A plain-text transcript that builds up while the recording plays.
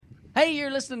Hey,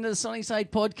 you're listening to the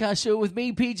Sunnyside Podcast Show with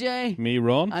me, PJ. Me,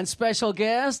 Ron. And special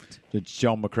guest. It's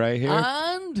John McRae here.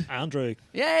 And... Andrew.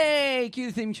 Yay! Cue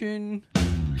the theme tune.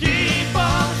 Keep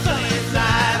on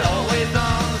Sunnyside, always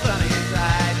on the sunny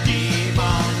side. Keep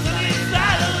on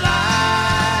Sunnyside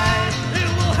alive. It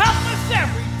will help us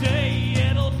every day.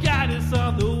 It'll guide us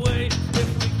on the way.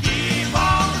 If we Keep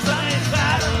on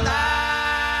Sunnyside alive.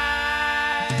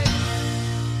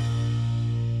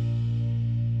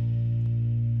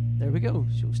 There we go.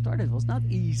 Show started. Wasn't that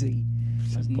easy?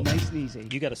 It was nice and easy.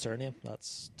 You got a surname.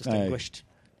 That's distinguished.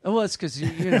 Oh, well, it's because,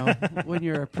 you know, when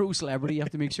you're a pro celebrity, you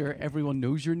have to make sure everyone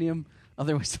knows your name.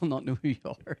 Otherwise, they'll not know who you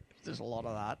are. There's a lot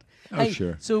of that. Oh,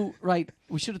 sure. So, right,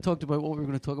 we should have talked about what we were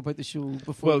going to talk about the show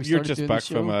before Well, we you're started just doing back the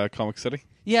show. from Comic City.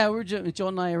 Yeah, John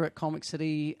and I are at Comic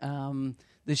City.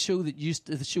 The show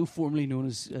the show formerly known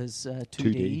as 2D,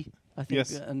 2D. I think,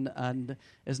 Yes. and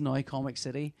is now Comic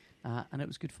City, and it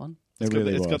was good fun. It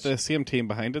really It's got was. the same team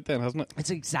behind it then, hasn't it?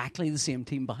 It's exactly the same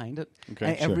team behind it.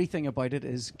 Okay, sure. Everything about it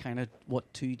is kind of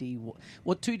what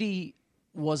 2D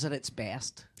was at its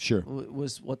best. Sure.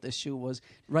 Was what this show was,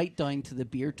 right down to the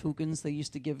beer tokens they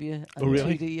used to give you. Oh,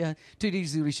 really? 2D, yeah. 2D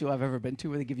is the only show I've ever been to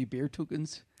where they give you beer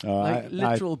tokens, Oh, like I-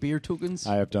 literal beer tokens.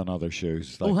 I have done other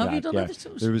shows like Oh, have that. you done yeah. other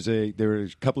shows? There were a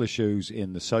couple of shows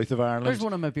in the south of Ireland. There's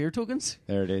one of my beer tokens.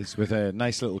 There it is, with a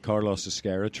nice little Carlos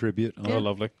Esquerra tribute. Oh,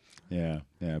 lovely. Yeah.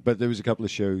 But there was a couple of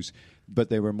shows, but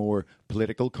they were more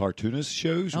political cartoonist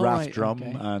shows, Oh, Raf right, Drum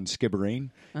okay. and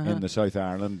Skibbereen in the South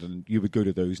Ireland, and you would go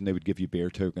to those and they would give you beer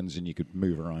tokens and you could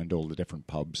move around all the different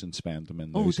pubs and spend them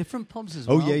in Oh, those. different pubs as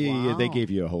Oh, well. yeah. They Wow.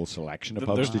 gave you a whole selection of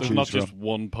pubs There's, to there's choose not from. just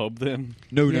one pub then.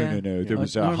 No. Yeah. There Yeah.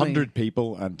 was Normally- 100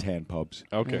 people and 10 pubs.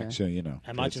 Okay. Yeah. So, you know.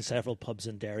 I imagine several pubs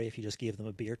in Derry, if you just gave them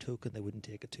a beer token, they wouldn't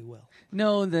take it too well.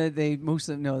 No, they most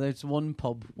of them, no. There's one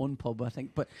pub I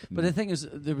think, but the thing is,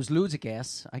 there was loads of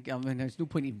guests. I mean, there's no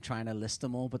point even trying to list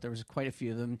them all, but there was quite a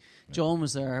few of them. John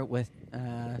was there with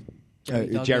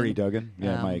Jerry Duggan,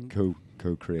 my um,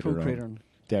 co-creator, co-creator, on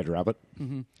Dead Rabbit.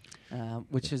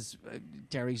 which is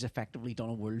Jerry's effectively done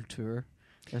a world tour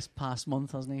this past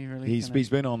month, hasn't he? Really, He's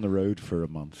been on the road for a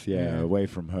month, Yeah. away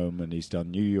from home, and he's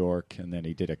done New York, and then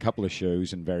he did a couple of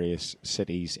shows in various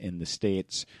cities in the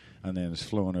States, and then has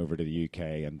flown over to the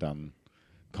UK and done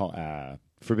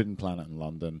Forbidden Planet in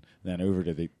London, then over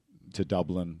to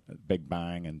Dublin, Big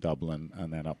Bang in Dublin,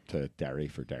 and then up to Derry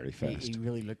for Derry Fest. He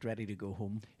really looked ready to go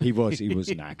home. He was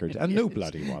knackered, and no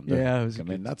bloody wonder. Yeah, it was I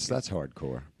mean that's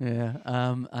hardcore. Yeah,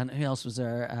 and who else was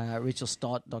there? Rachel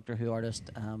Stott, Doctor Who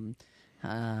artist. Who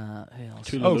else?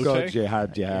 Tula Oh Lute? God, you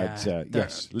had Yeah.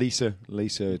 yes, Lisa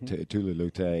Tula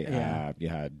Lute. Yeah. You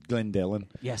had Glenn Dillon,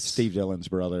 Yes. Steve Dillon's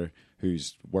brother,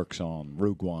 who's works on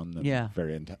Rogue One and Yeah.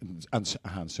 and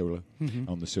Han Solo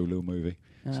on the Solo movie.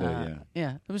 So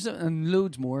yeah, It was and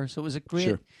loads more. So it was a great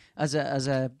Sure. as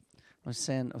a. I was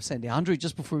saying to Andrew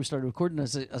just before we started recording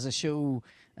as a show.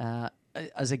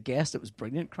 As a guest, it was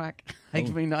brilliant crack. I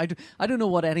mean, I don't know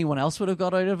what anyone else would have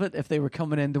got out of it if they were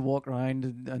coming in to walk around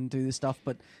and do the stuff,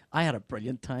 but I had a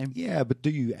brilliant time. Yeah, but do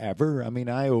you ever? I mean,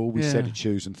 I always sit Yeah. at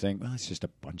shows and think, well, it's just a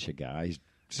bunch of guys,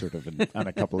 sort of, and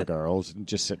a couple of girls, and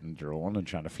just sitting drawing and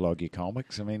trying to flog you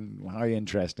comics. I mean, how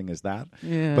interesting is that?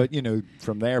 Yeah. But you know,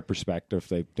 from their perspective,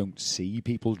 they don't see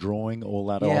people drawing all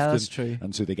that Yeah, often. that's true.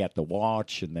 And so they get to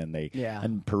watch, and then they Yeah.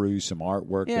 and peruse some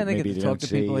artwork. Yeah, that and they get maybe to they talk don't to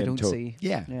see people they don't until- see.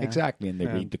 Yeah, Yeah. exactly. And they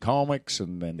Yeah. read the comics,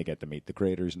 and then they get to meet the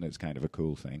creators, and it's kind of a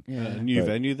cool thing. Yeah. New But-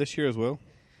 venue this year as well.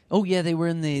 Oh yeah, they were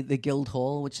in the Guild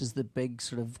Hall, which is the big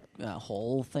sort of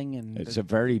hall thing, and It's a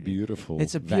very beautiful.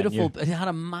 It's a venue. beautiful. It had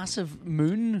a massive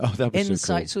moon. Oh, that was so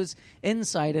inside. cool. So it's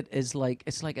inside. It is like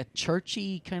it's like a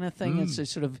churchy kind of thing. Mm. It's a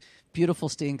sort of beautiful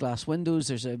stained glass windows.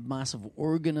 There's a massive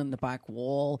organ in the back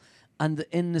wall, and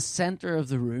in the center of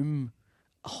the room,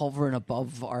 hovering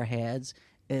above our heads,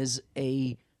 is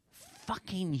a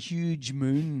fucking huge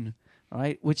moon.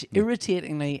 Right, which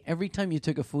irritatingly, every time you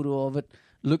took a photo of it,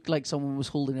 looked like someone was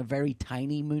holding a very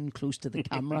tiny moon close to the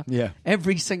camera. Yeah.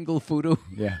 Every single photo,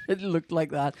 Yeah. it looked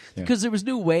like that. Yeah. Because there was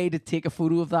no way to take a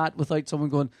photo of that without someone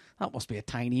going, that must be a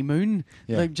tiny moon.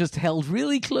 Yeah. Like just held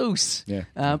really close. Yeah.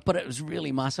 But it was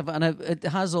really massive. And it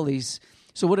has all these...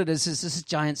 So what it is this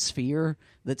giant sphere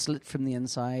that's lit from the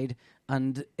inside,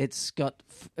 and it's got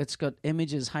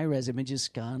images, high-res images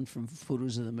scanned from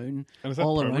photos of the moon And is that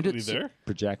all around permanently it. there?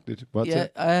 Projected. What's Yeah,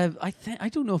 it? I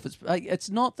don't know if it's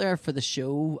not there for the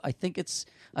show. I think it's.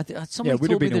 Somebody Yeah, it would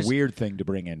have told me been a there's- weird thing to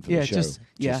bring in for Yeah, the show.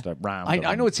 just a round.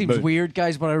 I know it seems moon. weird,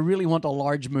 guys, but I really want a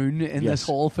large moon in this Yes.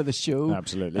 hall for the show.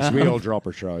 Absolutely. So we all drop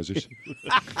our trousers.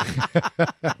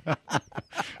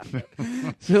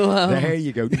 So There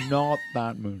you go. Not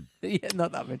that moon. yeah,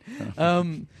 not that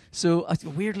bad. So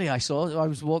weirdly, I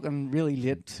was walking really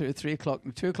late, 3 o'clock,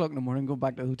 2 o'clock in the morning, going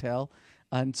back to the hotel,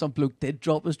 and some bloke did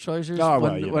drop his trousers Oh,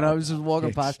 well, when, you when know. I was just walking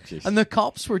It's past, just- and the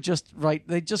cops were just right.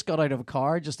 They just got out of a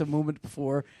car just a moment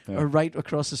before, or right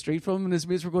across the street from him, and his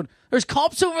mates were going, "There's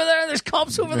cops over there! There's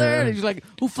cops over there!" And he was like,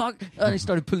 "Oh fuck!" And he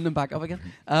started pulling them back up again.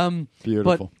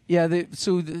 Beautiful. But yeah,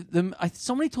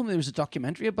 somebody told me there was a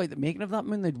documentary about the making of that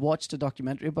moon. They'd watched a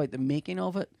documentary about the making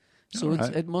of it. So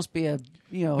Alright. it must be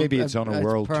Maybe it's on a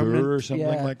world permanent- tour or something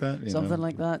yeah, like that, you something know,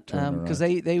 like that. touring Because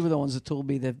around. they were the ones that told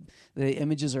me that the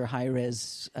images are high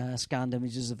res scanned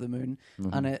images of the moon,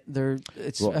 and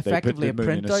it's What, they put effectively the a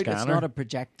moon in a printout. It's scanner? not a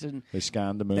projection. They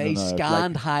scanned the moon. They and,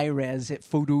 scanned high res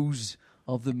photos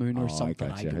of the moon or I something.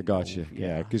 got you. I don't got know. you.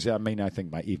 Yeah, because I mean, I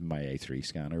think even my A3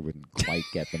 scanner wouldn't quite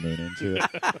get the moon into it.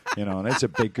 You know, and it's a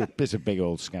big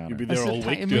old scanner. You'd be there It's all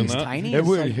week it doing means that. tiny. It It's,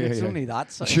 would, like, yeah, it's yeah. only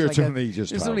that size. Sure, it's like only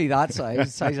just it's how- only that size. The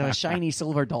size of a shiny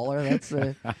silver dollar. That's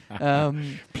the.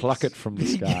 Pluck it from the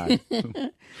sky.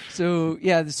 So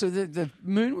yeah, so the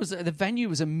moon was the venue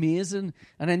was amazing,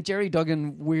 and then Jerry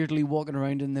Duggan weirdly walking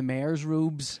around in the mayor's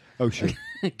robes Oh, sure.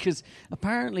 because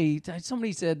apparently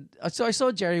somebody said. So I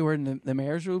saw Jerry wearing the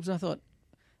mayor's robes, and I thought,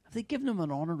 have they given him an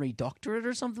honorary doctorate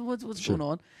or something? What's Sure.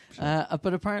 going on?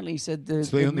 But apparently he said It's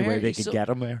the only way mayor- they he could saw- get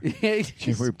him there. Yeah,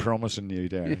 We're promising you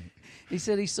there. he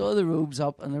said he saw the robes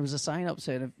up, and there was a sign up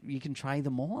saying you can try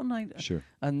them on. Sure.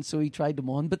 And so he tried them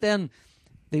on, but then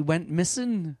they went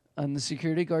missing, and the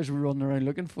security guards were running around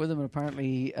looking for them. And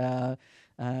apparently,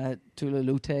 Tula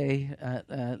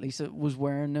Lute, Lisa, was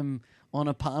wearing them on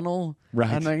a panel, Right.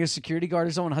 and like a security guard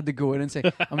or someone had to go in and say,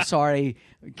 "I'm sorry,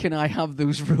 can I have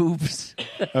those robes?"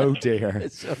 Oh dear.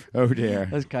 So Oh dear.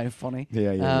 that's kind of funny.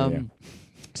 Yeah.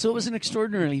 So it was an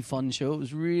extraordinarily fun show. It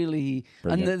was really,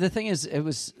 Brilliant. and the thing is, it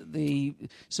was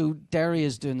so Derry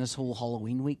is doing this whole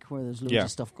Halloween week where there's loads Yeah.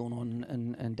 of stuff going on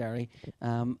in Derry,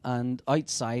 and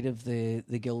outside of the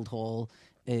Guildhall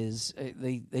is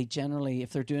they generally,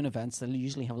 if they're doing events, they'll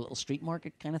usually have a little street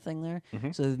market kind of thing there.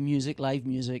 So music, live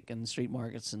music, and street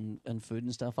markets and food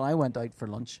and stuff. And I went out for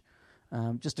lunch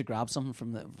just to grab something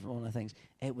from one of the things.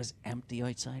 It was empty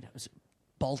outside. It was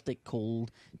Baltic cold,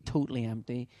 totally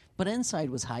empty. But inside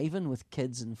was hiving with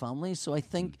kids and families. So I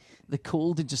think the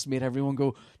cold had just made everyone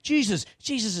go, Jesus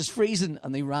is freezing.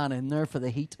 And they ran in there for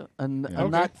the heat. And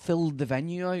that filled the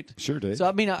venue out. Sure did. So,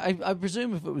 I mean, I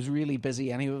presume if it was really busy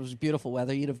and it was beautiful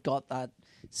weather, you'd have got that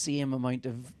same amount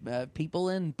of people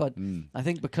in. But I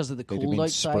think because of the They'd have cold been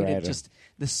outside, spread. it just,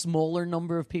 the smaller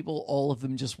number of people, all of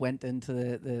them just went into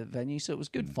the venue. So it was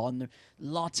good fun. There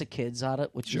lots of kids at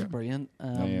it, which was brilliant.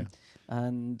 Yeah.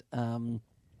 And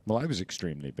Well, I was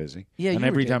extremely busy. Yeah, and you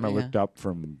every were time I good, looked up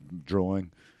from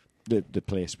drawing, the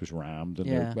place was rammed, and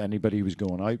Yeah. anybody who was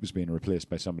going out was being replaced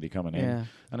by somebody coming Yeah. in,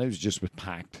 and it was just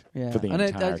packed yeah, for the and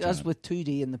entire as time. with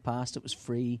 2D in the past, it was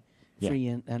free Yeah.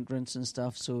 entrance and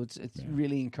stuff. So it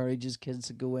really encourages kids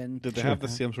to go in. Did they have the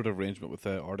same sort of arrangement with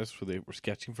the artists where they were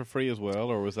sketching for free as well,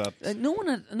 or was that? No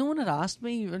one had asked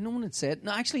me, or no one had said.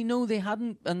 No, actually, no, they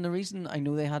hadn't. And the reason I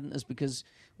know they hadn't is because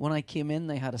when I came in,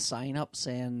 they had a sign up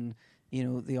saying,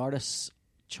 the artists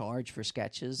charge for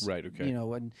sketches. Right, okay.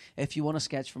 And if you want a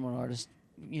sketch from an artist,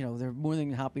 they're more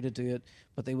than happy to do it,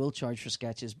 but they will charge for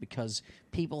sketches because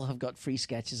people have got free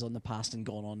sketches on the past and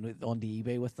gone onto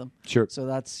eBay with them. Sure. So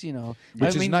that's,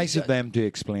 Which is nice of them to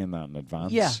explain that in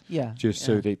advance. Yeah. Just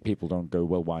so that people don't go,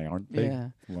 well, why aren't they? Yeah.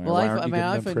 Why aren't you giving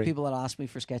I them found free? people that asked me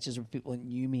for sketches or people that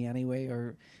knew me anyway,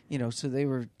 or so they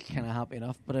were kind of happy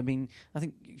enough. But I mean, I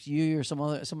think you or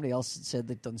somebody else said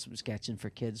they'd done some sketching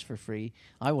for kids for free.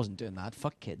 I wasn't doing that.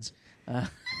 Fuck kids.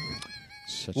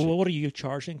 Such Well, what are you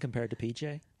charging compared to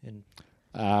PJ? And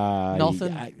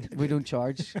Nothing. yeah, We don't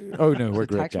charge. Oh no, we're Does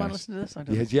the great tax man guys. listen to this? I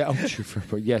don't Yes, yeah, sure,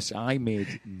 but yes, I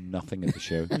made nothing at the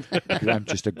show. 'Cause I'm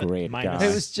just a great Minus- guy.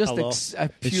 It was just Hello. a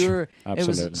pure. It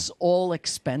was Absolutely. all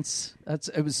expense.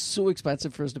 It was so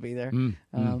expensive for us to be there. In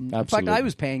fact, I absolutely.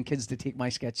 was paying kids to take my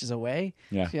sketches away.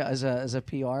 Yeah. As a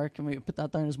PR, can we put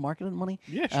that down as marketing money?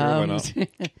 Yeah, sure, why not?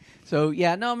 So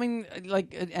yeah, no, I mean,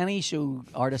 like at any show,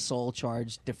 artists all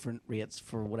charge different rates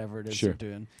for whatever it is Sure. they're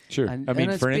doing. Sure. And- I mean,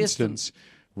 and it's for based on- instance,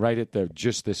 right at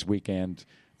just this weekend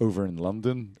over in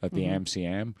London at the Mm-hmm.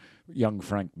 MCM, young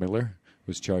Frank Miller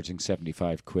was charging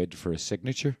 £75 for a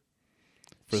signature.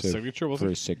 For a signature, was for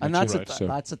it? a signature, And that's right? So-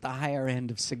 that's at the higher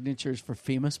end of signatures for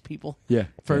famous people. yeah,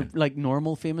 For yeah. like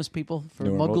normal famous people, for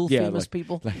Normal- muggle yeah, famous like-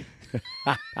 people. like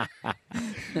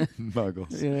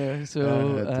Muggles. Yeah. So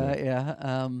dear.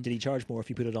 yeah. Did he charge more if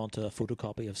you put it onto a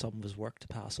photocopy of some of his work to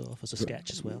pass off as a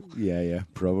sketch as well? Yeah,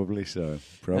 probably so.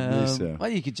 Probably so. Well,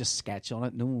 you could just sketch on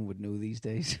it. No one would know these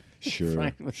days. Sure,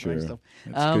 Frank with sure. Frank stuff.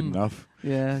 That's good enough.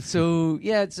 Yeah. So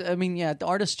yeah, the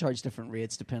artists charge different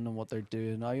rates depending on what they're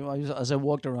doing. As I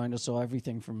walked around, I saw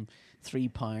everything from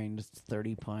 £3,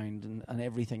 £30, and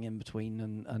everything in between,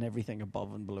 and everything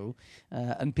above and below.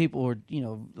 And people were,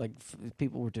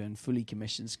 people were doing fully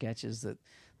commissioned sketches that.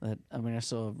 I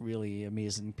saw a really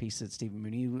amazing piece that Stephen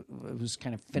Mooney was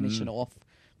kind of finishing off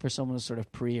for someone to sort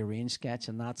of pre-arranged sketch,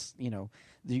 and that's,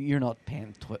 you're not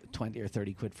paying 20 or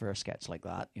 30 quid for a sketch like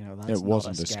that. That's It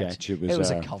wasn't not a sketch. It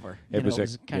was a cover. It was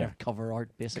a kind of cover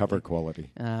art, basically. cover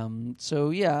quality.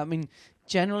 So yeah,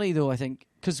 generally though, I think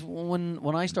because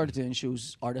when I started doing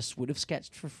shows, artists would have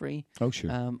sketched for free. Oh,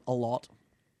 sure. A lot.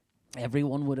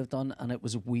 Everyone would have done, and it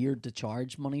was weird to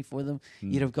charge money for them.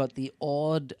 You'd have got the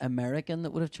odd American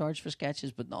that would have charged for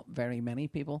sketches, but not very many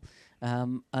people.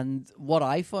 And what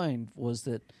I found was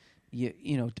that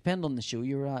depending on the show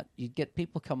you're at, you'd get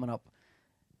people coming up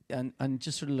and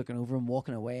just sort of looking over and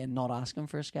walking away and not asking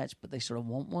for a sketch, but they sort of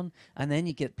want one. And then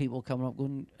you get people coming up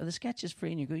going, "Are the sketches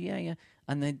free?" And you go, "Yeah."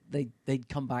 And they'd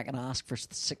come back and ask for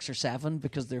 6 or 7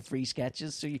 because they're free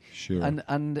sketches. So Sure.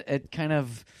 And it kind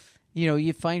of.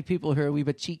 You find people who are a wee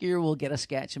bit cheekier will get a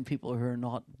sketch, and people who are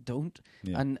not don't.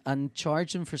 Yeah. And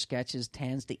charging for sketches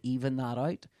tends to even that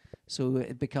out. So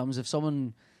it becomes, if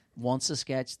someone wants a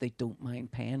sketch, they don't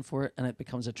mind paying for it, and it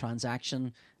becomes a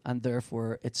transaction, and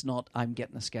therefore it's not, I'm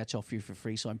getting a sketch off you for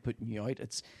free, so I'm putting you out.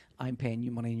 It's, I'm paying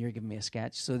you money and you're giving me a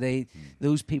sketch. So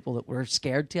those people that were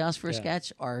scared to ask for a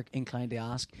sketch are inclined to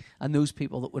ask, and those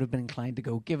people that would have been inclined to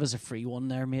go, "Give us a free one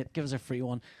there, mate, give us a free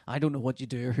one, I don't know what you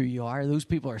do or who you are," those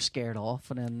people are scared off.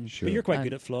 And then Sure. But you're quite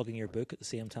good at flogging your book at the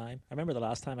same time. I remember the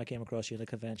last time I came across you at a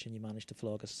convention, you managed to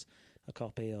flog us a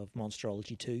copy of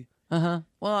Monsterology 2. well,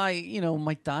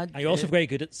 my dad, And you're also very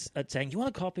good at saying, "You want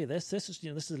a copy of this? This is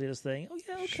this is the latest thing." "Oh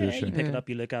yeah, okay." Sure, sure. You pick it Yeah. up,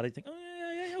 you look at it, you think, "Oh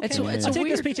yeah, okay." It's I'll a take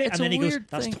weird, this, PJ. it's And then a he goes, weird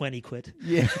 "That's thing. 20 quid."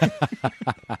 Yeah.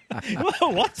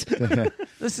 What?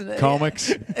 Listen, Comics.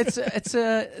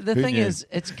 The Who thing knew? is,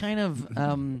 it's kind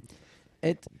of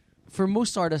it. For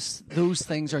most artists, those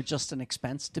things are just an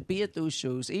expense to be at those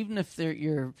shows, even if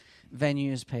your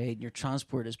venue is paid, your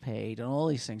transport is paid, and all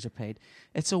these things are paid.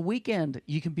 It's a weekend.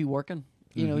 You can be working.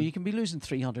 You can be losing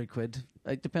 300 quid,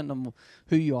 depending on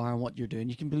who you are and what you're doing.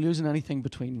 You can be losing anything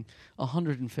between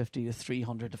 150 to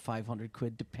 300 to 500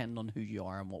 quid, depending on who you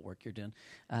are and what work you're doing.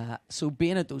 So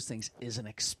being at those things is an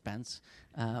expense.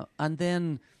 And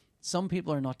then some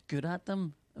people are not good at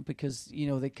them because,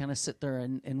 they kind of sit there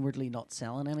and inwardly not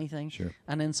selling anything. Sure.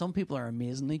 And then some people are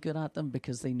amazingly good at them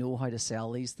because they know how to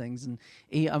sell these things. And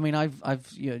you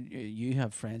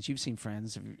have friends, you've seen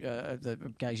friends,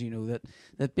 the guys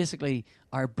that basically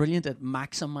are brilliant at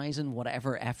maximizing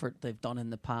whatever effort they've done in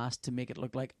the past to make it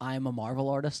look like, I'm a Marvel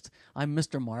artist, I'm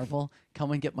Mr. Marvel,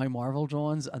 come and get my Marvel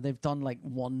drawings. And they've done like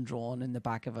one drawing in the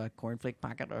back of a cornflake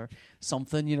packet or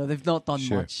something. They've not done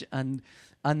Sure. much.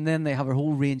 And then they have a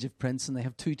whole range of prints, and they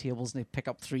have 2 tables, and they pick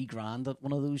up $3,000 at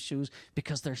one of those shows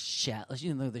because they're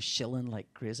they're shilling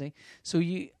like crazy. So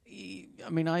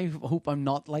I hope I'm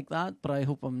not like that, but I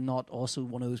hope I'm not also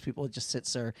one of those people that just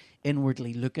sits there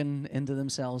inwardly looking into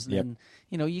themselves. And Yep.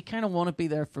 then, you kind of want to be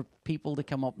there for people to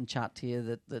come up and chat to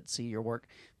you that see your work,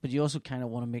 but you also kind of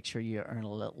want to make sure you earn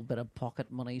a little bit of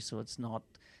pocket money so it's not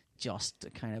just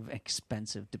kind of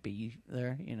expensive to be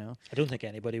there, I don't think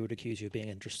anybody would accuse you of being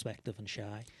introspective and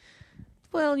shy.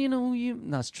 Well,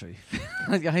 that's true.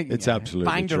 It's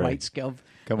absolutely bang the true. right scuv.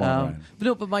 Come on, Ryan. But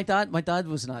no, but my dad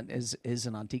was is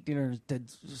an antique dealer. Did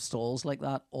stalls like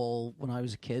that all when I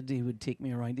was a kid. He would take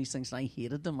me around these things, and I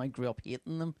hated them. I grew up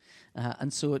hating them,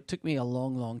 and so it took me a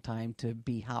long, long time to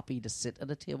be happy to sit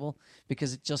at a table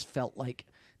because it just felt like,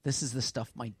 this is the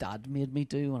stuff my dad made me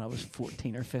do when I was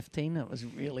 14 or 15. It was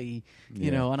really,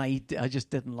 and I just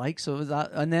didn't like. So it was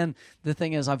that. And then the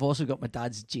thing is, I've also got my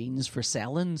dad's genes for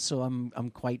selling, so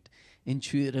I'm quite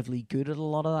intuitively good at a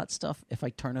lot of that stuff if I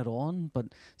turn it on.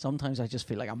 But sometimes I just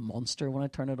feel like a monster when I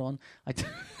turn it on.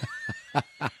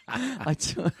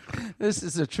 This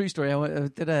is a true story. I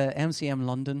did a MCM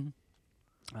London,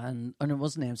 and it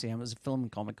wasn't MCM. It was a Film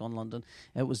and Comic Con London.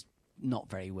 It was not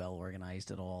very well organised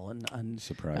at all, and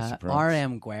Surprise.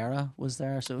 R.M. Guerra was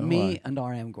there. So aye. and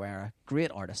R.M. Guerra,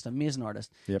 great artist, amazing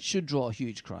artist, Yep. should draw a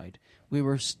huge crowd. We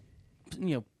were,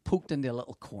 poked into a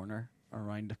little corner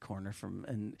around the corner from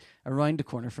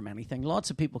anything. Lots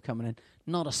of people coming in,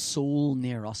 not a soul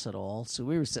near us at all. So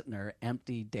we were sitting there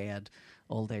empty, dead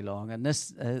all day long. And this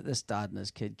dad and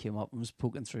his kid came up and was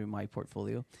poking through my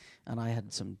portfolio, and I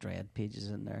had some Dread pages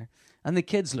in there. And the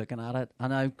kid's looking at it,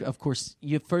 and I, of course,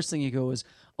 first thing you go is,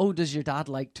 "Oh, does your dad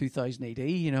like 2000 AD?"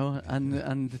 You know,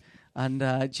 and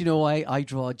do you know I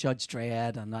draw Judge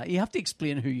Dredd, and you have to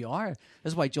explain who you are.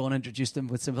 That's why John introduced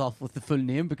himself with the full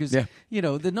name, because you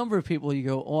know the number of people you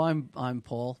go, "Oh, I'm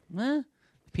Paul."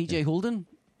 PJ Holden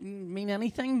mean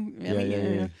anything?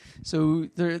 Yeah. So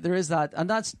there is that, and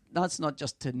that's not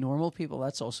just to normal people.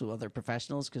 That's also other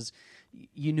professionals, because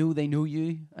you know they know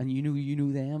you, and you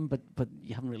know them, but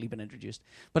you haven't really been introduced.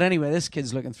 But anyway, this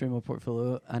kid's looking through my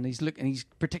portfolio, and he's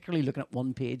particularly looking at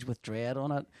one page with Dredd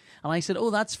on it. And I said, "Oh,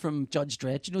 that's from Judge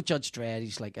Dredd. You know Judge Dredd?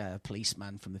 He's like a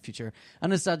policeman from the future."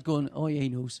 And his dad going, "Oh yeah, he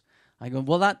knows." I go,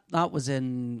 "Well, that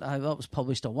was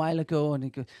published a while ago,"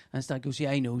 and his dad goes,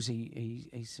 "Yeah, he knows.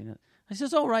 He's seen it." I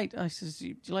says, "All right." I says, "Do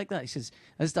you like that?" He says,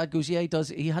 his dad goes, "Yeah, he does.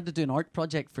 He had to do an art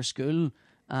project for school,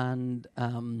 and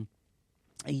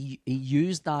he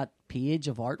used that page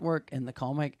of artwork in the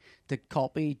comic to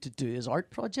copy to do his art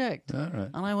project." All right.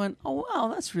 And I went, "Oh wow,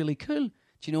 that's really cool. Do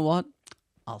you know what?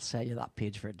 I'll sell you that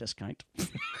page for a discount."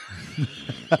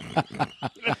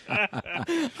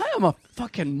 I am a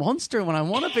fucking monster when I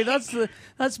want to be.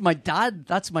 That's my dad.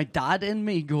 That's my dad in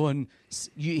me going,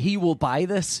 he will buy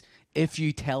this if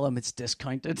you tell him it's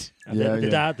discounted. And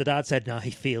the dad said, "No,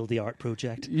 he failed the art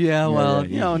project." Yeah, well,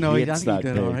 he he hates did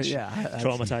that all right. page. Yeah,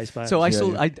 Traumatized by it. so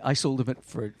I sold him it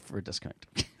for a discount.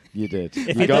 You did.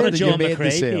 If You you got got a it. You John made the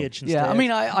McRae sale. page Yeah, I instead.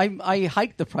 mean, I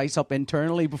hiked the price up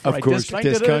internally before Of course, I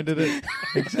discounted it.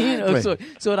 Exactly. You know,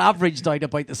 so it averaged out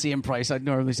about the same price I'd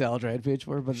normally sell a Dread page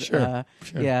for. But Sure.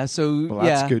 yeah, so Well,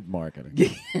 that's good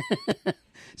marketing.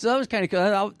 So that was kind of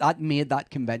cool. That made that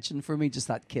convention for me, just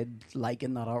that kid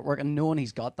liking that artwork and knowing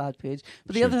he's got that page.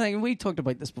 But the other thing, and we talked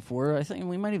about this before, I think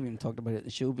we might have even talked about it at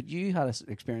the show, but you had an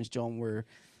experience, John, where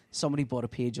somebody bought a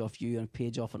page off you and a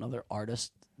page off another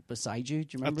artist beside you. Do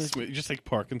you remember? That's sweet. Just like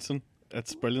Parkinson.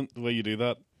 It's brilliant the way you do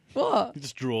that. What? You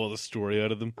just draw the story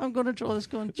out of them. I'm going to draw this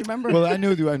going. Do you remember? Well, I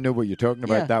know what you're talking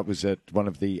about. Yeah. That was at one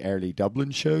of the early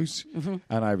Dublin shows, Mm-hmm.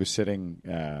 and I was sitting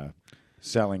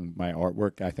selling my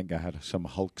artwork. I think I had some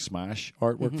Hulk Smash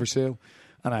artwork Mm-hmm. for sale,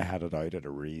 and I had it out at a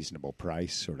reasonable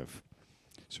price, sort of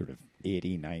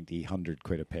 80, 90, 100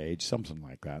 quid a page, something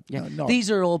like that. Yeah, No, these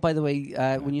are all, by the way,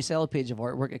 when you sell a page of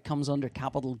artwork, it comes under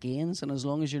capital gains, and as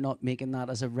long as you're not making that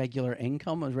as a regular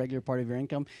income, as a regular part of your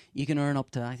income, you can earn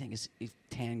up to, I think it's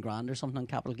 10 grand or something on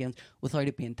capital gains without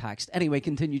it being taxed. Anyway,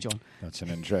 continue, John. That's an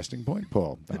interesting point,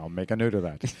 Paul. I'll make a note of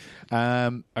that.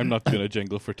 I'm not doing a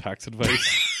jingle for tax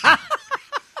advice.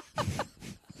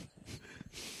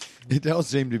 It does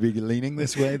seem to be leaning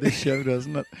this way, this show,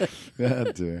 doesn't it?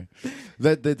 Oh, dear.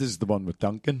 This is the one with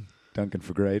Duncan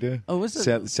Fagredo. Oh, is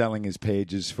it? Selling his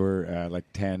pages for like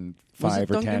 10, Was 5 it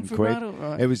or Duncan 10 quid. Fagredo?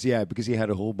 Right. It was, because he had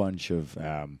a whole bunch of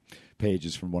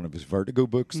pages from one of his Vertigo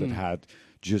books that had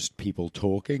just people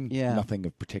talking, Yeah. nothing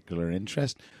of particular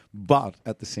interest. But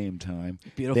at the same time,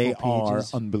 Beautiful they are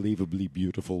pages. unbelievably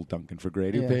beautiful Duncan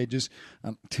Fagredo Yeah. pages.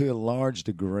 And to a large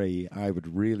degree, I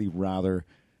would really rather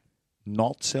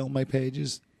not sell my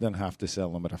pages than have to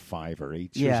sell them at a $5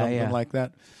 each or Yeah, something yeah. like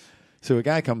that. So a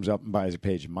guy comes up and buys a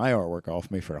page of my artwork off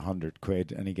me for 100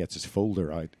 quid, and he gets his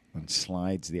folder out and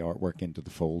slides the artwork into the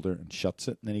folder and shuts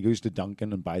it. And then he goes to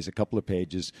Duncan and buys a couple of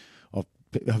pages of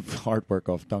artwork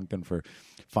off Duncan for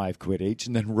 5 quid each,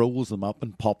 and then rolls them up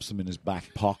and pops them in his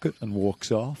back pocket and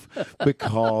walks off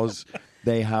because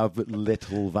they have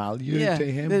little value Yeah,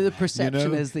 to him. the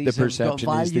perception is these have got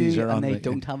value and they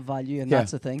don't have value, and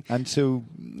that's the thing. And so,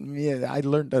 I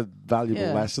learned a valuable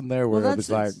Yeah. lesson there where Well, it was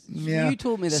like, that's- you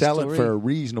told me this sell story. it for a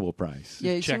reasonable price.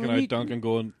 Yeah, so Checking when out you- Duncan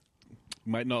going,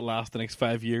 might not last the next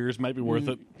 5 years, might be worth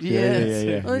it.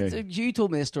 Yeah. Well, you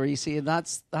told me a story, you see, and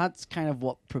that's kind of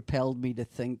what propelled me to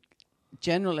think.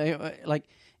 Generally, like,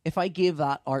 if I gave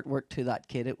that artwork to that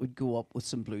kid, it would go up with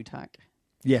some blue tack.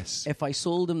 Yes. If I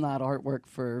sold him that artwork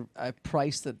for a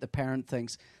price that the parent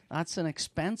thinks that's an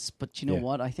expense, but you know Yeah.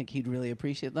 what? I think he'd really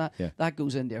appreciate that. Yeah. That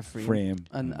goes into a frame,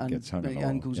 and gets hung on the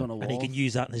wall. goes Yeah. on a wall. And he can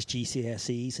use that in his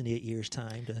GCSEs in 8 years'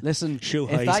 time to Listen, show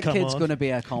how if he's that come kid's on. going to be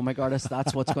a comic artist,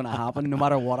 that's what's going to happen. No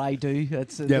matter what I do,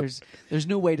 there's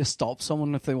no way to stop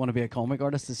someone if they want to be a comic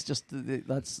artist. It's just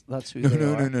that's who they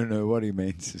are. No. What he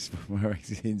means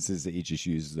is that he just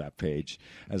uses that page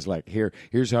as like,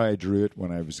 here's how I drew it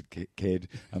when I was a kid,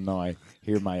 and now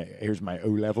here's my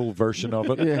O-level version of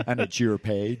it, and it's your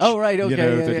page. Oh, right, okay,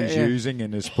 that yeah, he's yeah. using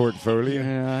in his portfolio.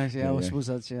 I Yeah. suppose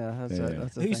that's that's Yeah.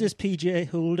 that's a Who's thing. this PJ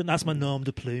Holden? That's my nom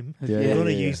de plume. Yeah, I'm yeah, going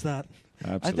to yeah. use that.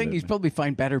 Absolutely. I think he's probably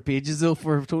find better pages though.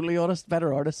 For totally honest,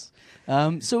 better artists.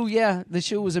 So yeah, the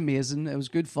show was amazing. It was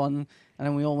good fun, and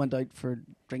then we all went out for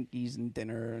drinkies and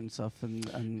dinner and stuff,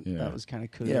 and Yeah. that was kind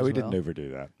of cool. Yeah, as we well. didn't overdo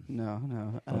that.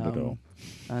 No. Not at all.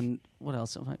 And what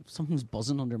else? Something's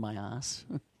buzzing under my ass.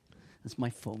 It's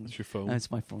my phone. It's your phone. It's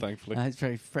my phone. Thankfully. It's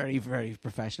very, very, very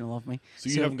professional of me.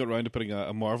 So you haven't got around to putting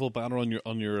a Marvel banner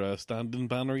on your stand-in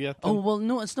banner yet? Oh then? well,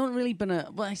 no, it's not really been a.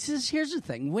 Well, here's the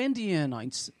thing: when do you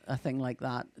announce a thing like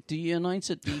that? Do you announce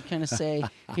it? Do you kind of say,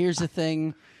 "Here's the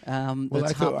thing"? Well,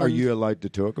 That's I thought, are happened? you allowed to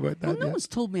talk about that? Well, no yet? one's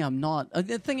told me I'm not.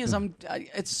 The thing is,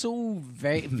 it's so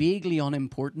vaguely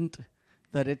unimportant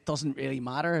that it doesn't really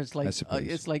matter. It's like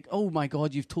suppose. oh my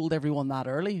god, you've told everyone that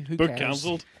early. Who Book cares?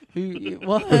 cancelled.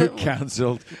 Well,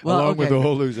 Cancelled, Well, along with okay.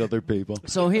 all those other people.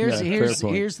 So here's Yeah, fair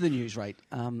point. here's the news, right?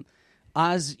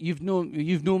 As you've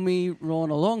known me, Ron,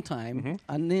 a long time,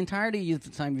 and the entirety of the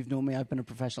time you've known me, I've been a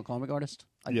professional comic artist.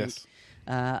 I Yes. think.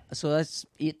 So that's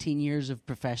 18 years of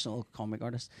professional comic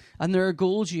artist. And there are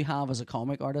goals you have as a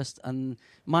comic artist. And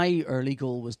my early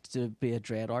goal was to be a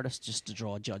Dredd artist, just to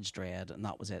draw Judge Dredd, and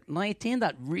that was it. And I attained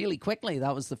that really quickly.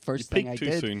 That was the first thing I peaked too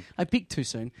did. soon. I peaked too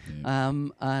soon.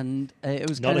 And it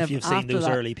was Not kind if of you've seen after those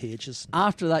that, early pages.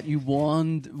 after that, you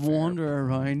wander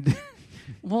around,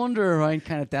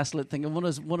 kind of desolate, thinking,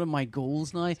 what are my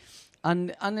goals now?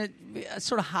 And a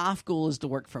sort of half goal is to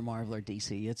work for Marvel or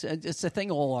DC. It's a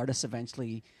thing all artists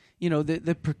eventually.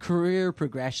 The career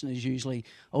progression is usually,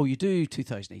 you do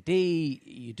 2000 AD,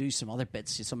 you do some other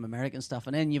bits, some American stuff,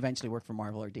 and then you eventually work for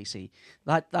Marvel or DC.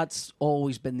 That's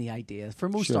always been the idea for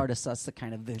most Sure. artists. That's the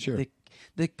kind of Sure.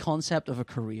 the concept of a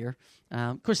career.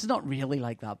 Of course, it's not really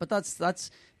like that, but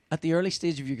that's at the early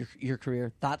stage of your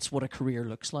career. That's what a career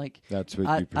looks like. That's what you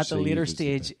At the perceive later as the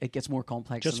stage, thing. it gets more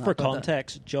complex. Just than for that, but,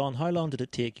 context, John, how long did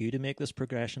it take you to make this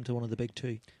progression to one of the big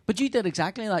two? But you did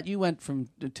exactly that. You went from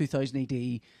 2000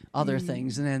 AD, other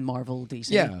things, and then Marvel,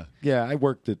 DC. Yeah. I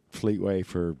worked at Fleetway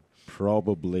for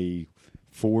probably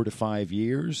 4 to 5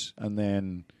 years, and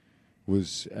then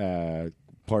was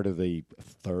part of the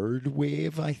third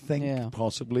wave, I think, Yeah.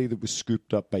 possibly, that was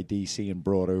scooped up by DC and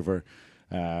brought over.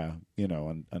 And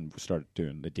started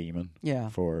doing the Demon. Yeah.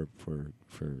 For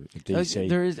DC.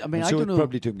 there is. I mean, And I so don't it know.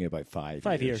 probably took me about 5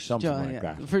 5 years. something Jo- like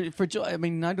yeah. that. For Joe, I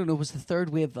mean, I don't know. Was the third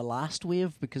wave the last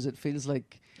wave? Because it feels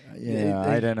like I don't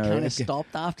know. Kind of Again,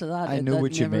 stopped after that. I know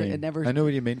what you mean. It never. I know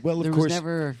what you mean. Well, of there course, was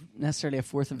never necessarily a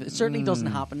fourth of it. It certainly doesn't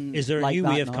happen. Is there a like new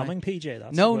that wave now. coming, PJ?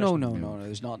 That's No, the no, question. no, no.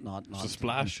 There's not. It's a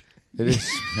splash. it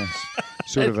is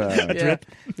sort of a drip.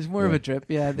 It's more of Yeah. a drip.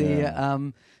 Yeah. Yeah.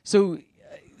 So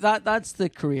that's the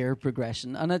career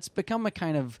progression, and it's become a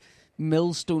kind of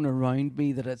millstone around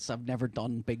me that I've never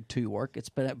done big two work. It's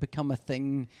become a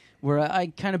thing where I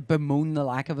kind of bemoan the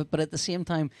lack of it, but at the same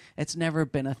time, it's never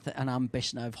been an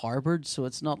ambition I've harbored. So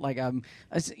it's not like I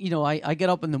get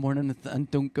up in the morning and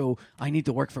don't go, I need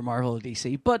to work for Marvel or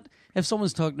DC. But if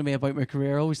someone's talking to me about my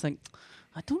career, I always think,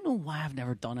 I don't know why I've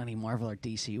never done any Marvel or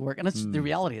DC work, and the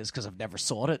reality is because I've never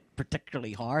sought it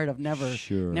particularly hard. I've never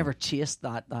chased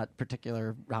that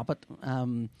particular rabbit. I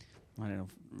don't know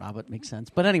if rabbit makes sense,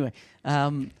 but anyway.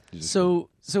 So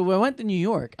I went to New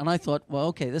York, and I thought, well,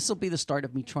 okay, this will be the start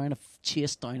of me trying to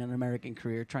chase down an American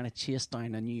career, trying to chase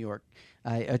down a New York,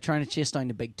 trying to chase down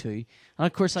the big two, and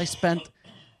of course I spent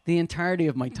the entirety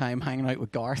of my time hanging out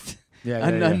with Garth.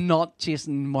 And not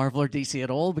chasing Marvel or DC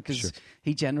at all, because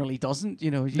he generally doesn't.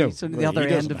 He's sort of the other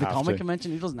end of the comic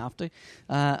convention. He doesn't have to.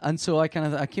 And so I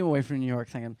came away from New York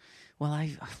thinking, well,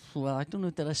 I don't know,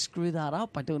 did I screw that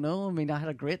up? I don't know. I mean, I had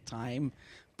a great time,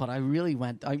 but I really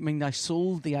I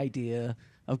sold the idea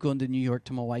of going to New York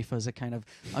to my wife as a kind of,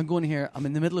 I'm going here, I'm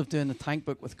in the middle of doing a tank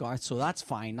book with Garth, so that's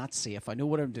fine, that's safe, I know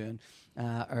what I'm doing.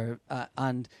 I've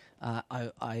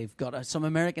got some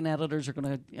American editors are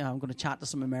going to. I'm going to chat to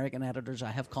some American editors. I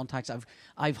have contacts.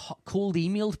 I've cold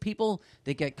emailed people.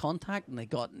 They get contact, and they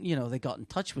got in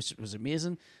touch, which was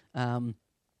amazing.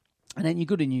 And then you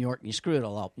go to New York and you screw it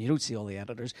all up. And you don't see all the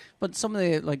editors. But some of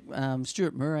the,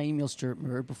 Stuart Moore, I emailed Stuart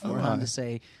Moore beforehand to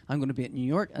say, I'm going to be at New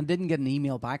York, and didn't get an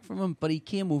email back from him. But he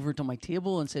came over to my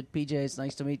table and said, PJ, it's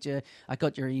nice to meet you. I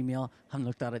got your email. Haven't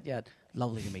looked at it yet.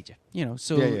 Lovely to meet you.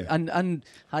 So, Yeah. and I'm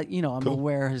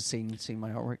aware has seen my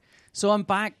artwork. So I'm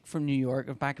back from New York.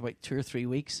 I'm back about 2 or 3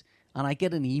 weeks. And I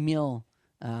get an email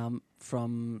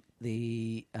from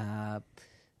the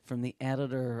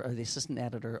editor or the assistant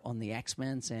editor on the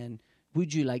X-Men saying,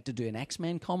 would you like to do an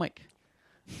X-Men comic?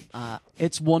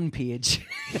 It's one page.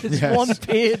 It's Yes. one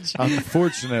page.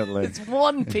 Unfortunately. It's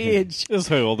one page. This is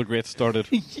how all the greats started.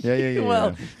 Yeah.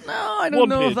 Well, no, I don't One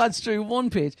know if page. that's true. One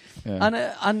page.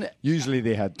 Yeah. And Usually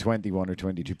they had 21 or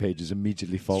 22 pages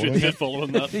immediately following Straight it.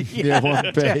 following that. Yeah,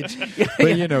 one page.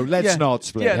 But, you know, let's Yeah. not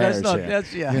split Yeah, hairs that's not. here.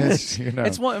 That's Yes, you know.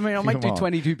 It's one. I mean, I might Come do on.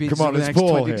 22 pages Come on, over the it's next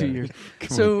Paul 22 here. years.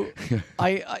 Come So,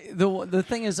 the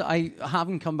thing is, I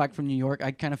haven't come back from New York.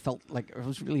 I kind of felt like I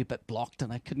was really a bit blocked,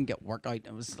 and I couldn't get work out.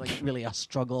 It was like really a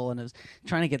struggle, and I was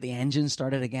trying to get the engine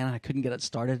started again, and I couldn't get it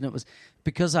started. And it was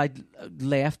because I'd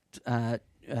left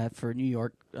for New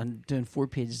York and doing 4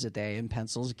 pages a day in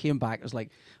pencils. I came back, I was like,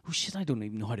 oh shit, I don't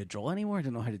even know how to draw anymore. I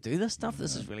don't know how to do this stuff.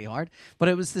 This is really hard. But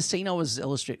it was the scene I was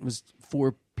illustrating was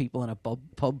 4 people in a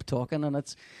pub talking, and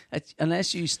it's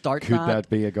unless you start Could that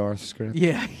be a Garth script?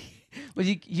 yeah. Well,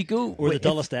 you go Or the if-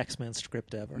 dullest X-Men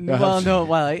script ever. Well, no,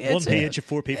 well, it's One page of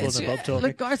 4 people in a pub talking.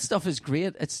 Look, Garth stuff is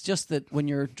great. It's just that when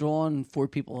you're drawing 4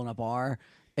 people in a bar,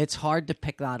 it's hard to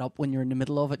pick that up when you're in the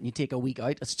middle of it and you take a week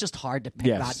out. It's just hard to pick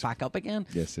Yes. that back up again.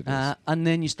 Yes, it is. And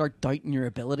then you start doubting your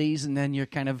abilities, and then you're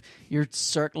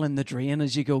circling the drain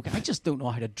as you go. I just don't know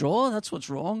how to draw. That's what's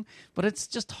wrong. But it's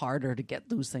just harder to get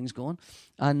those things going.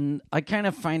 And I kind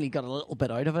of finally got a little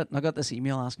bit out of it. And I got this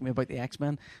email asking me about the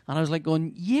X-Men, and I was like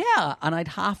going, yeah. And I'd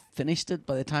half finished it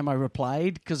by the time I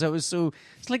replied because I was so.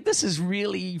 It's like this is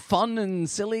really fun and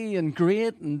silly and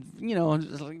great, and you know,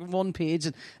 it's like 1 page,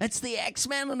 and it's the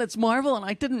X-Men and it's Marvel, and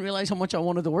I didn't realize how much I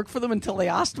wanted to work for them until they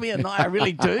asked me, and now I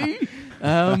really do.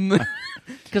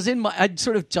 Because I'd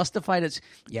sort of justified it.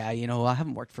 Yeah, you know, I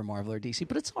haven't worked for Marvel or DC,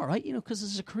 but it's all right, you know, because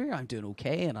as a career I'm doing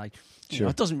okay, and you know,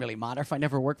 it doesn't really matter if I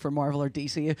never work for Marvel or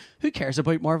DC. Who cares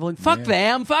about Marvel? And fuck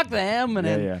them, and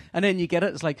and then you get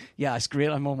it. It's like, yeah, it's great.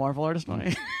 I'm a Marvel artist now.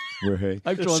 Right.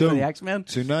 I've drawn for the X-Men.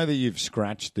 So now that you've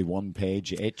scratched the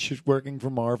 1-page itch of working for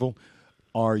Marvel,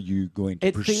 are you going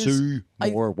to pursue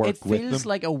more work with them? It feels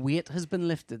like a weight has been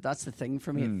lifted. That's the thing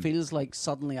for me. It feels like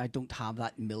suddenly I don't have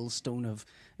that millstone of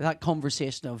that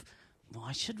conversation of, well,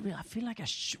 I feel like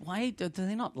why do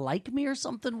they not like me or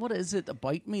something? What is it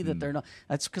about me that they're not?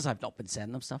 That's because I've not been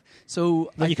sending them stuff.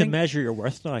 So Well, you can measure your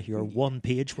worth now. You're 1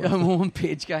 page worth. I'm a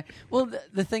 1-page guy. Well,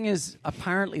 the thing is,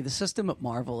 apparently the system at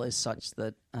Marvel is such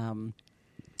that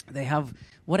they have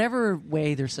whatever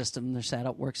way their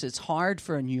setup works. It's hard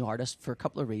for a new artist for a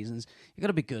couple of reasons. You got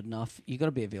to be good enough. You got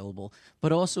to be available.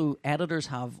 But also, editors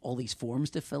have all these forms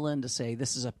to fill in to say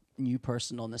this is a new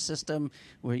person on the system.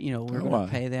 We're going to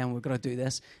pay them. We're going to do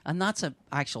this, and that's a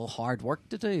actual hard work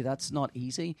to do. That's not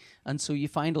easy. And so you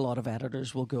find a lot of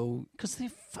editors will go because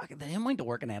the amount of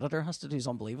work an editor has to do is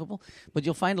unbelievable. But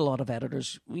you'll find a lot of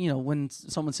editors, you know, when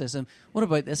someone says to them, "What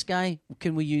about this guy?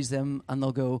 Can we use them?" And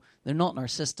they'll go, "They're not in our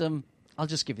system. I'll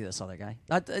just give you this other guy."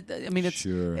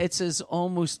 It's as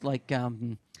almost like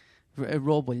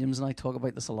Rob Williams and I talk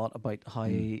about this a lot about how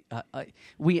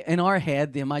we in our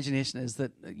head the imagination is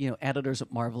that, you know, editors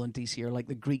at Marvel and DC are like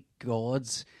the Greek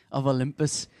gods of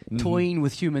Olympus, toying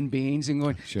with human beings and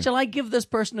going, shall I give this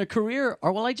person a career,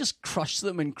 or will I just crush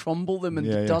them and crumble them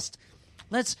into dust?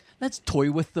 Let's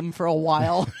toy with them for a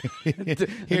while.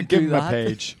 Here, give them a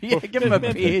page. Yeah, give them a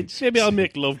page. Maybe I'll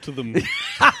make love to them.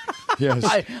 Yes,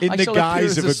 in I the shall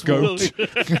guise appear of as a goat.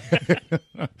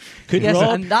 Could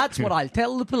Rob, and that's what I'll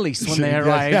tell the police when they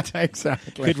arrive. Yeah,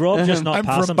 exactly. could Rob just not I'm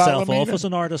pass from himself Ballymena. off as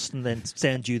an artist and then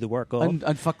send you the work off?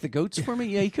 And fuck the goats for me.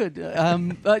 Yeah, he could.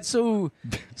 But so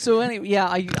anyway, yeah.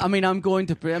 I mean, I'm going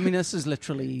to. I mean, this is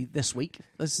literally this week.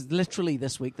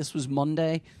 This was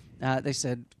Monday. They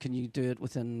said, "Can you do it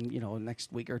within, you know,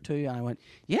 next week or two?" And I went,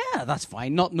 "Yeah, that's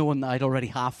fine," not knowing that I'd already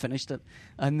half finished it.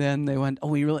 And then they went, "Oh,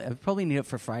 we probably need it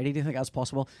for Friday. Do you think that's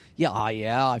possible?" Yeah,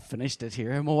 I finished it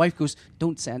here. And my wife goes,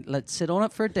 "Don't send. Let's sit on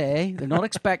it for a day. They're not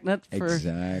expecting it for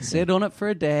Exactly. sit on it for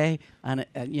a day, and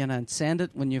you know, and send it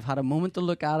when you've had a moment to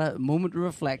look at it, a moment of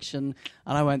reflection."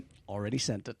 And I went, "Already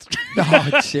sent it."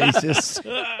 Oh, Jesus.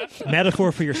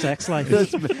 Metaphor for your sex life.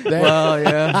 Well,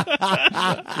 yeah.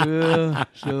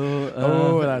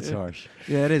 Oh, that's harsh.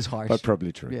 Yeah, it is harsh. But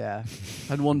probably true. Yeah,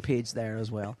 had 1 page there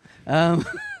as well. 1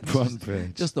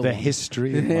 page. Just the the one.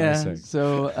 history of Yeah. Massey.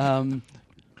 So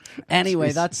anyway,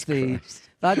 Jesus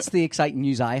that's the exciting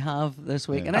news I have this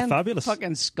week. Yeah. And then Fabulous.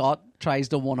 fucking Scott tries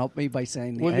to one up me by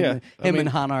saying Well, him, yeah, I mean- and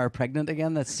Hannah are pregnant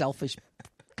again. That's selfish.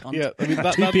 Cunt. Yeah, I mean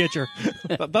that,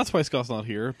 2-pager. that's why Scott's not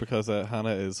here, because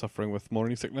Hannah is suffering with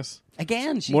morning sickness.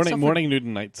 Again, she's Morning, noon,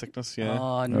 and night sickness. Yeah.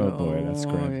 Oh no! Oh, boy, that's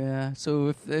grim. Yeah. So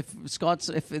if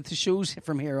the shows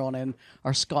from here on in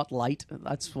are Scott light,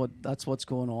 that's what's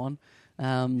going on.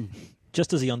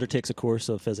 Just as he undertakes a course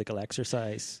of physical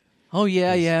exercise, Oh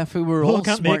yeah, yeah. If we were Well, all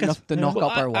can't smart make it. enough to Yeah. knock Well,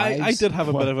 up our wives, I did have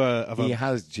a bit of He a.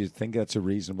 has. Do you think that's a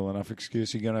reasonable enough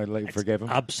excuse? You're going to forgive him?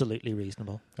 Absolutely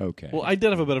reasonable. Okay. Well, I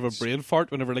did have a bit of a brain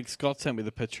fart whenever like Scott sent me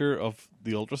the picture of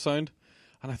the ultrasound,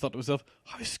 and I thought to myself,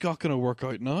 "How's Scott going to work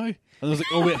out now?" And I was like,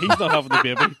 "Oh wait, he's not having the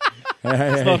baby.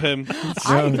 It's not him."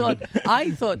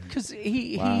 I thought because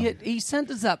Wow. he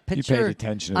sent us that You picture. paid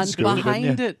attention in and school, behind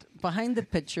didn't you? it, behind the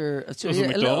picture, so Was it a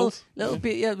McDonald's? little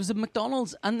bit. Yeah, it was a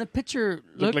McDonald's, and the picture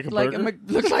Looked looked like a burger?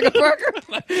 looked like a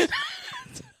burger.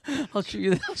 I'll show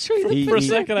you. I'll show you the He- For a picture.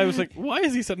 second, I was like, "Why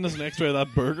is he sending us an X-ray of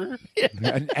that burger?"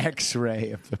 An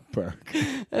X-ray of the burger.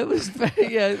 It was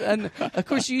very, yeah, and of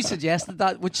course you suggested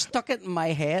that, which stuck it in my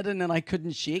head, and then I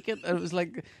couldn't shake it. And it was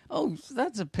like, oh,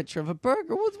 that's a picture of a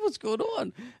burger. What's going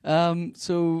on?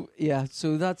 So yeah,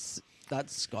 so that's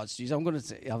Scott's news. I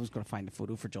was going to find a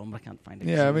photo for John, but I can't find it.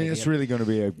 Yeah, I mean, it's really going to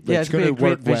be Yeah, it's it'll be going a to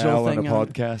work great visual well on a thing,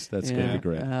 podcast. That's going to be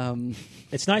great.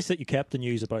 It's nice that you kept the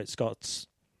news about Scott's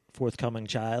forthcoming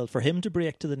child for him to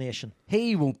break to the nation.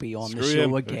 He won't be on the Screw show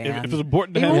him. again. If it was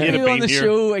important to He him, won't he'd be have on been the here.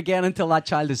 show again until that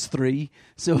child is 3.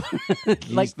 So,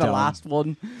 like the done. last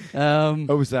one.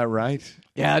 Oh, is that right?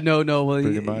 Yeah, no. Well,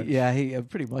 Pretty much. Yeah,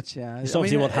 pretty much. Yeah, It's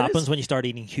obviously what it happens is- when you start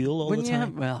eating Huel all when the you time.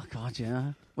 have, well, God,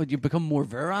 yeah. Well, you become more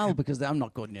virile because I'm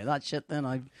not going near that shit. Then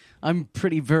I'm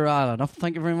pretty virile enough.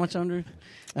 Thank you very much, Andrew.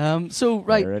 So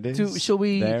right, There it is. shall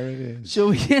we? There it is. Shall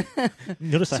we?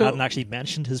 Notice I So- hadn't actually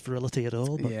mentioned his virility at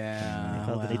all. But Yeah, I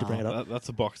felt the need to bring it up. That's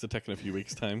a box to tick in a few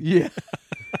weeks' time. Yeah.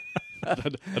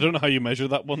 I don't know how you measure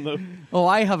that one though. Oh,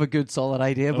 I have a good solid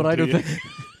idea, but Oh, I do don't you? think.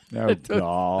 Oh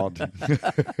God!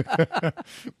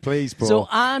 Please, Paul. So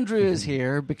Andrew is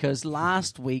here because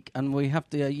last week, and we have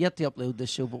to yet to upload this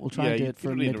show, but we'll try and do you it for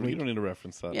don't need to- midweek. you don't need to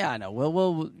reference that. Yeah, I know.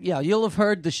 Well, yeah, you'll have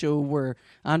heard the show where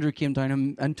Andrew came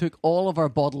down and took all of our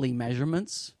bodily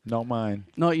measurements. Not mine.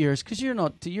 Not yours, because you're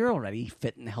not. You're already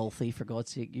fit and healthy. For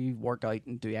God's sake, you work out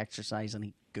and do exercise and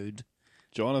eat good.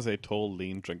 John is a tall,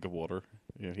 lean drink of water.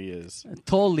 Yeah, he is. A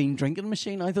tall, lean drinking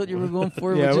machine. I thought you were going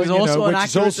for, Yeah, which well, is you also know, an which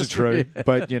is accurate also true. description.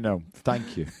 But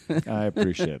thank you. I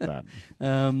appreciate that.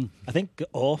 I think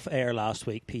off air last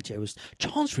week, PJ was,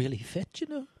 John's really fit,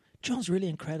 John's really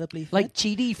incredibly fit. Like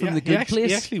Chidi from Yeah, The Good he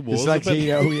Place. actually was It's like, a bit.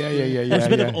 yeah, There's a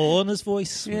bit of awe in his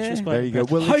voice, which Yeah. was quite There you go.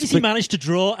 impressive. Well, How it's does he bec- manage to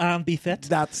draw and be fit?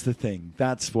 That's the thing.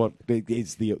 That's what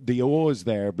it's the awe is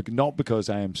there, but not because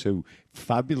I am so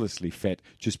fabulously fit,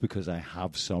 just because I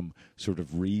have some sort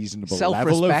of reasonable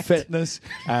level of Self-respect. fitness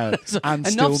and still Enough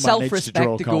manage to draw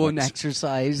self-respect to go and comics.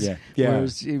 exercise. Yeah. Yeah.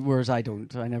 Whereas I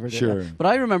don't. I never did. Sure. That. But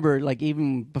I remember, like,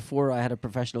 even before I had a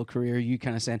professional career, you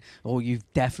kind of saying, "Oh, you've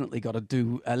definitely got to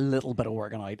do a little bit of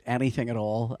working out, anything at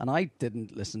all." And I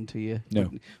didn't listen to you. No.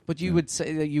 But you would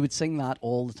say that you would sing that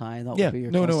all the time. That Yeah, would be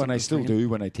your no, constant and I still refrain. do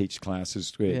when I teach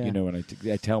classes. Yeah. And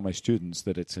I tell my students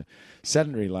that it's a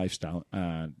sedentary lifestyle,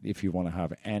 and if you want to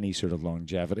have any sort of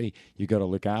longevity, you got to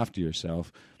look after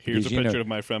yourself. Here's a because, picture of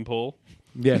my friend Paul.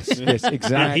 Yes, yes,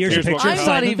 exactly. Here's a Here's what picture we're of I'm saying. not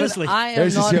Simon even. Bisley. I am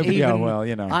There's not the- yeah, even.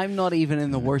 well, I'm not even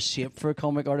in the worst shape for a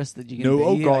comic artist that you can No, be.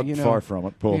 oh God, you know. far from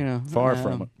it, Paul. You know, far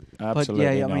from it. Absolutely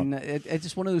But yeah, not. I mean, it's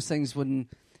just one of those things when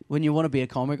you want to be a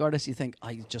comic artist, you think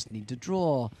I just need to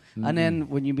draw, and then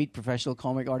when you meet professional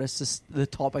comic artists, the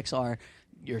topics are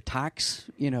your tax.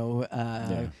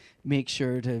 Make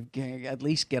sure to at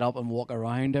least get up and walk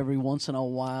around every once in a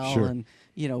while, Sure. and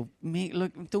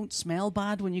don't smell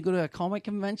bad when you go to a comic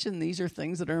convention. These are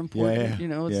things that are important.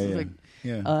 Yeah. It's Yeah, like.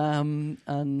 yeah. And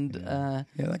Yeah,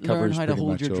 that learn covers how to pretty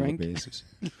hold much your all the drink. bases.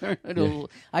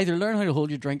 Either learn how to hold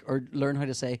your drink or learn how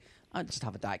to say, "I just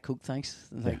have a Diet Coke, thanks,"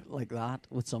 like that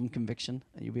with some conviction,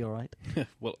 and you'll be all right.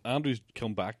 Well, Andrew's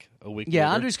come back a week. Yeah,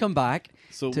 later. Andrew's come back.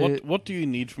 So to- what do you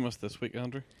need from us this week,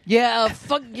 Andrew? Yeah,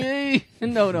 fuck you.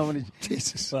 No.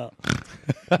 Jesus. Well,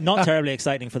 not terribly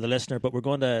exciting for the listener, but we're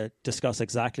going to discuss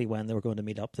exactly when they were going to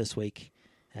meet up this week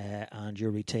and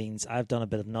your routines. I've done a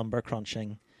bit of number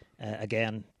crunching.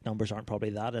 Again, numbers aren't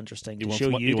probably that interesting He to wants, show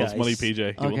he you wants guys. money, PJ.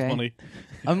 He Okay. wants money.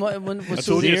 I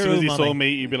So told you as soon as zero you saw money. me,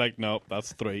 you'd be like, "No,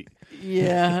 that's 3."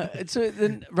 yeah. So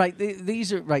then, right,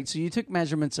 these are right. So you took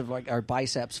measurements of like our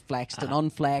biceps flexed and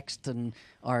unflexed, and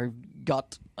our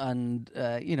gut, and our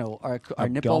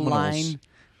nipple Abdominals. line.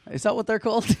 Is that what they're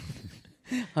called?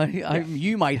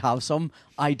 You might have some.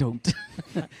 I don't.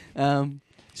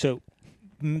 So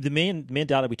the main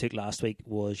data we took last week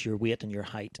was your weight and your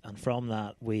height, and from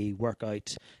that we work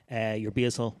out your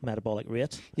basal metabolic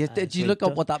rate. Yeah, did you look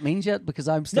up what that means yet? Because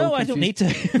I'm still No, I don't need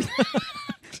confused. to.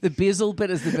 The basal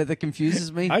bit is the bit that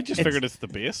confuses me. I just figured it's the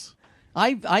base.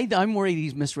 I'm worried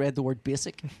he's misread the word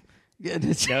basic. Yeah,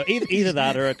 it's- No, either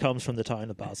that or it comes from the town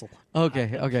of Basel.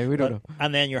 okay, we don't know.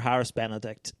 And then your Harris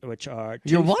Benedict, which are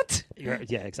Your what? Yeah,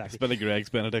 exactly. Spelling your eggs,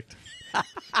 Benedict.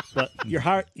 But your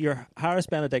Harris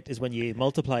Benedict is when you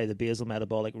multiply the basal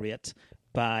metabolic rate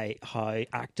by how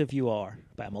active you are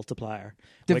by a multiplier.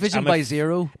 which Division I'm by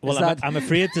 0. Well, Is that I'm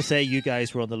afraid to say you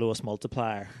guys were on the lowest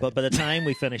multiplier, but by the time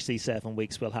we finish these 7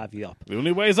 weeks, we'll have you up. The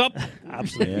only way's up.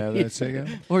 Absolutely. Yeah, that's it.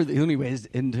 or the only way is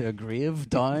into a grave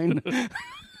down?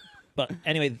 But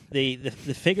anyway, the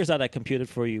figures that I computed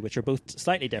for you, which are both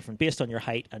slightly different based on your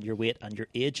height and your weight and your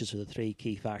ages, are the 3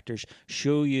 key factors,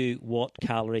 show you what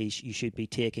calories you should be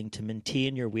taking to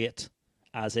maintain your weight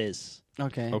as is.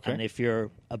 Okay. Okay. And if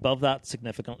you're above that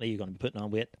significantly, you're going to be putting on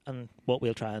weight. And what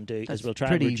we'll try and do That's is we'll try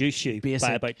and pretty reduce you basic.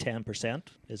 by about 10%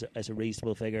 as a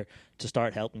reasonable figure to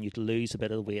start helping you to lose a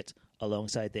bit of weight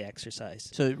alongside the exercise.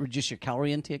 So reduce your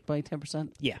calorie intake by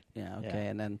 10%? Yeah. Yeah,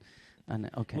 okay. Yeah. And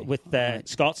okay. With Alright.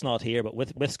 Scott's not here, but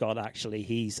with Scott, actually,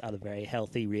 he's at a very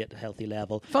healthy rate, healthy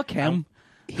level. Fuck him.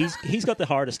 He's got the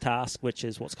hardest task, which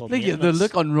is what's called Look at the maintenance.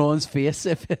 look on Ron's face.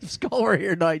 If Scott were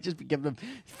here now, I'd just be giving him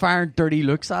firing dirty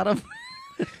looks at him.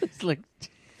 It's like,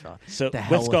 So the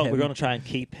hell with with Scott, him. we're going to try and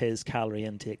keep his calorie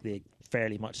intake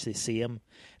fairly much the same.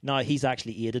 Now, he's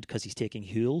actually aided because he's taking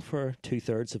Huel for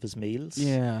 2/3 of his meals,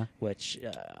 yeah. which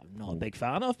I'm not a big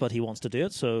fan of, but he wants to do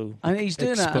it. So And he's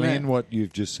doing Explain it. what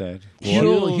you've just said.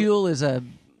 Huel is a.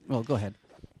 Well, go ahead.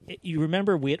 you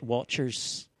remember Weight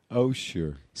Watchers? Oh,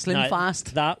 sure. Slim Now,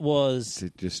 fast. That was They're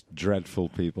just dreadful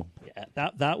people.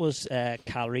 that was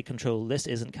calorie control. This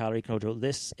isn't calorie control.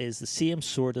 This is the same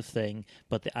sort of thing,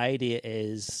 but the idea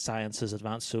is science has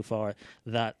advanced so far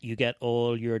that you get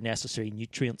all your necessary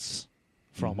nutrients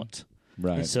from it.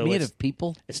 Right. So Made it's, of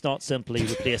people. it's not simply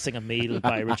replacing a meal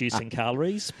by reducing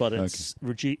calories, but it's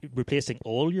replacing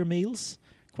all your meals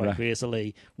quite Right.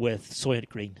 crazily with Soylent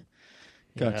Green.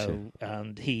 You Gotcha. know,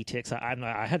 and he takes that.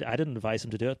 I didn't advise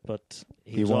him to do it, but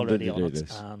he He was wanted already to on do it.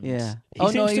 this. And Yeah. he Oh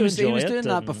seems no, to he was enjoy doing it,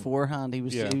 that and- beforehand. He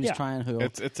was Yeah. trying Huel.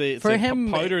 It's a For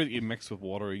him- powder that you mix with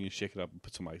water and you shake it up and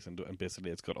put some ice into it, and basically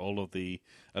it's got all of the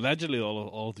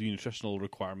all of the nutritional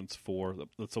requirements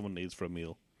that someone needs for a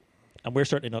meal. And we're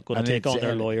certainly not going And to take it's, on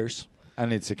their lawyers.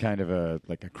 And it's a kind of a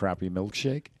crappy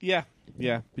milkshake. Yeah,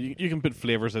 yeah. But you can put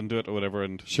flavors into it or whatever,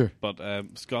 and Sure. But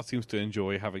Scott seems to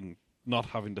enjoy not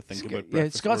having to think about Yeah,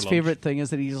 breakfast Scott's or lunch. favorite thing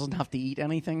is that he doesn't have to eat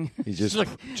anything. You just and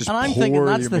I'm pour thinking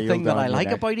that's your the meal thing that down I your like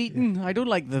neck. about eating. I don't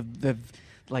like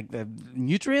the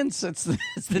nutrients. It's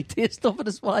the taste of it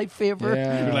is my favorite.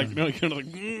 Yeah. You're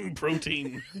like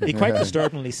protein. He quite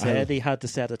disturbingly said he had to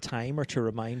set a timer to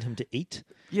remind him to eat.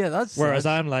 Yeah, that's Whereas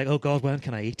that's, I'm like, oh God, when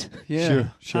can I eat? yeah.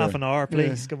 Sure. Half an hour,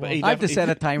 please. Come But on. he I have to definitely-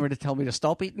 set a timer to tell me to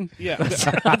stop eating. Yeah. That's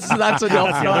enough.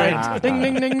 Right. Ding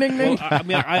ding ding ding ding. Well, I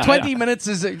mean, I 20 minutes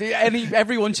is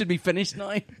everyone should be finished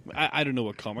now. I don't know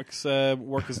what comics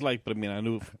work is like, but I mean, I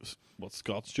know what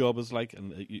Scott's job is like,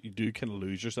 and you do kind of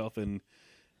lose yourself in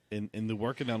the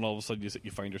work, and then all of a sudden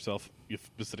you find yourself you've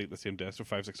been sitting at the same desk for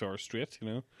 5-6 hours straight. You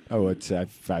know, Oh,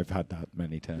 I've had that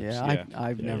many times. Yeah, Yeah.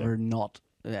 I've Yeah, never not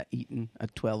eaten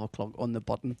at 12 o'clock on the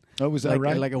button. Oh, was that like,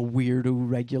 right? like a weirdo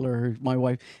regular. My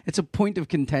wife, it's a point of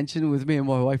contention with me and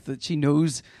my wife that she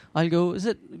knows. I'll go,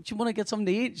 do you want to get something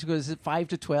to eat? She goes, is it 5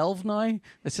 to 12 now?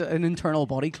 It's an internal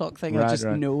body clock thing. I Right, just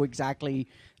right. know exactly.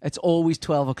 It's always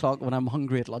 12 o'clock when I'm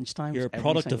hungry at lunchtime. You're a every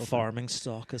product single of time. farming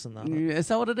stock, isn't that? Yeah, is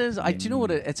that what it is? Do you know what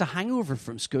it's a hangover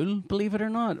from school, believe it or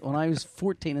not. When I was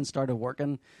 14 and started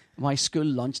working, my school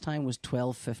lunchtime was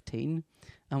 12:15.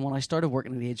 And when I started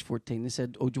working at age 14, they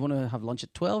said, "Oh, do you want to have lunch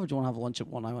at 12 or do you want to have lunch at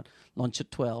 1?" I went, "Lunch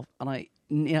at 12."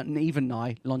 And even now,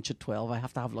 lunch at 12. I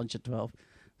have to have lunch at 12.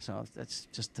 So that's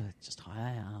just how I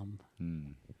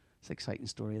am. It's an exciting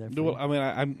story there. no, for well, you.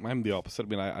 I mean, I'm the opposite. I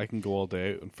mean, I can go all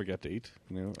day out and forget to eat.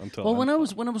 You know, until Well,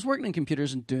 I'm- when I was working in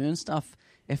computers and doing stuff,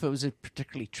 if it was a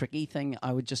particularly tricky thing,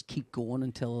 I would just keep going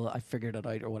until I figured it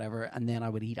out or whatever, and then I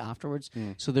would eat afterwards.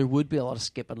 So there would be a lot of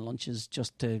skipping lunches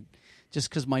just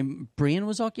because my brain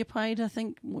was occupied. I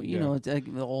think Yeah.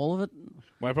 all of it.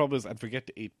 My problem is I'd forget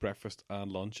to eat breakfast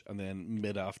and lunch, and then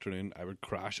mid-afternoon I would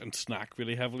crash and snack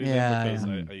really heavily Yeah, because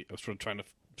yeah. I was sort of trying to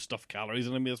stuff calories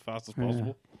into me as fast as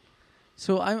possible.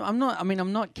 So I'm not. I mean,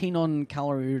 I'm not keen on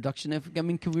calorie reduction.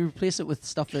 Can we replace it with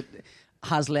stuff that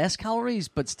has less calories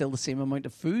but still the same amount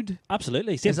of food?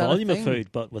 Absolutely. Same Is that a volume of thing? food,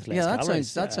 but with less Yeah, that calories.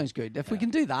 sounds good. If we can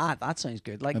do that, that sounds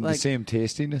good. Like And the same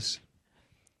tastiness.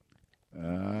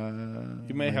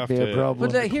 You may have be a to- problem.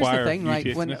 But here's the require thing, right?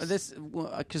 new When tastiness.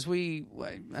 because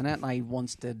Annette and I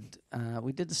once did,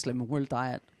 we did the Slim World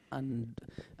diet, and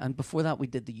before that we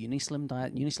did the Unislim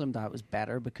diet. Unislim diet was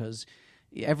better because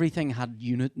everything had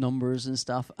unit numbers and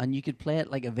stuff, and you could play it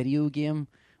like a video game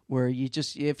where you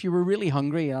just, if you were really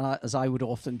hungry, as I would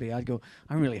often be, I'd go,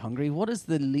 I'm really hungry. What is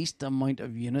the least amount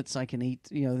of units I can eat,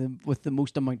 with the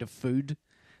most amount of food?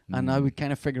 And I would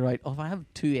kind of figure out, if I have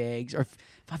 2 eggs, or if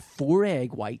I have 4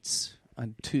 egg whites,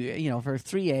 and 2, for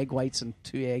 3 egg whites and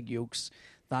 2 egg yolks,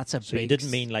 that's a So big... you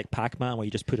didn't mean like Pac-Man where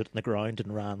you just put it in the ground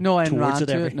and ran No, I towards ran it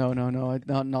to every... it. No,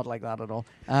 not like that at all.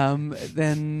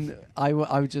 Then I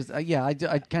would just,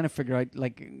 I'd kind of figure out,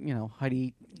 how to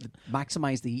eat,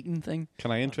 maximize the eating thing.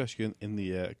 Can I interest you in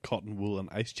the cotton wool and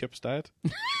ice chips diet?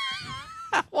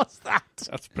 What's that?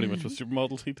 That's pretty much what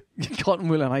supermodels eat. Cotton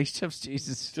wool and ice chips,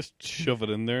 Jesus. Just shove it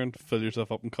in there and fill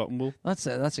yourself up in cotton wool. That's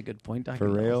a good point. For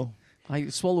real? I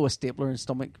swallow a stapler and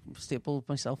staple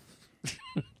myself.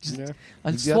 Yeah.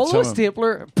 I'll You've got swallow a some-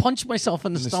 stapler, punch myself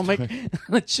in the stomach, and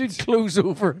it should close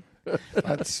over.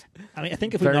 That's I mean, I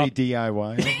think if we very knock,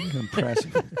 DIY.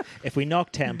 Impressive. if we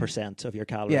knock 10% of your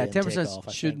calorie Yeah, intake 10% off,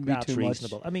 I shouldn't think be that's too much.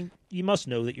 reasonable. I mean, you must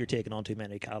know that you're taking on too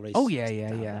many calories. Oh, yeah, to yeah,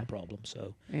 have yeah. that problem.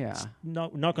 So Yeah.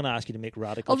 not going to ask you to make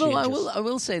radical Although changes. I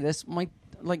will say this, my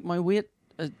weight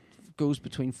goes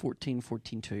between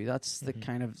 14.2. That's the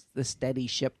kind of the steady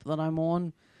ship that I'm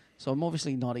on. So I'm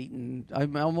obviously not eating.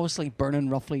 I'm obviously burning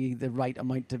roughly the right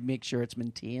amount to make sure it's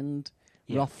maintained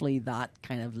roughly that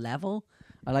kind of level.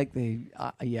 I like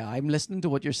I'm listening to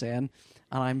what you're saying,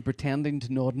 and I'm pretending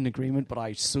to nod in agreement, but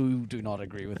I so do not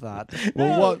agree with that.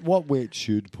 Well, what weight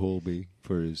should Paul be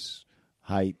for his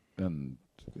height and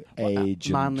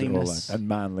age manliness. and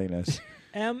manliness?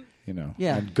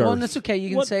 Yeah, and girth. well, that's okay. You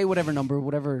can What- say whatever number,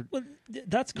 whatever. Well,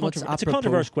 that's What's it's a apropos?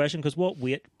 controversial question because what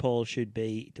weight Paul should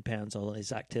be depends on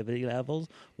his activity levels,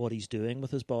 what he's doing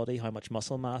with his body, how much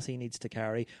muscle mass he needs to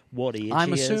carry, what age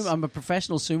I'm he is. a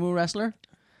professional sumo wrestler,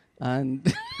 and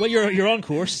Well, you're on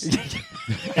course.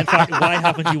 In fact, why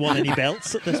haven't you won any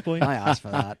belts at this point? I asked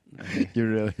for that. You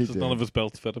really Because do. none of his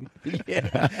belts fit him.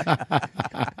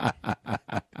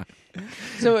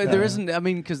 So there isn't. I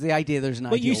mean, because the idea there's an.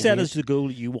 Well, you ideal said weight. as the goal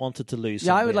you wanted to lose. Yeah,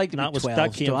 some I would weight, like to and be that 12.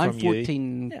 That came So I'm from you.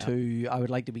 14 Yeah. to. I would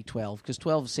like to be 12 because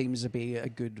 12 seems to be a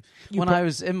good. You When pro- I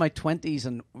was in my 20s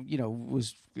and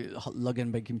was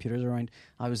lugging big computers around,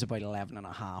 I was about 11 and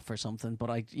a half or something. But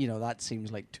that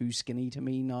seems like too skinny to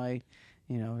me now.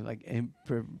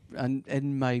 And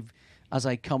in my. As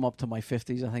I come up to my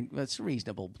 50s, I think that's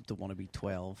reasonable to want to be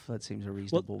 12. That seems a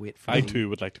reasonable weight for I me. too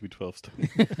would like to be 12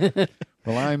 stone.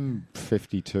 Well, I'm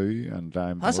 52 and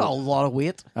That's a lot of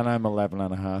weight. and I'm 11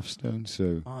 and a half stone,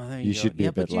 so Oh, there you go. should be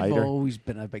a bit but you've lighter. always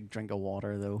been a big drink of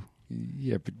water, though.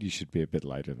 Yeah, but you should be a bit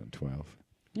lighter than 12.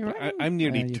 You're right. I'm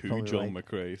nearly You're 2 probably John right.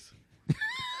 McRae's.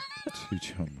 Too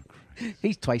John McRae.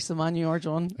 He's twice the man you are,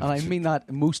 John, and I mean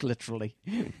that most literally.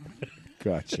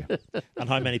 Gotcha. And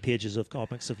how many pages of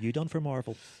comics have you done for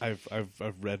Marvel? I've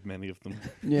read many of them.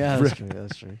 Yeah, that's true.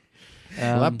 That's true.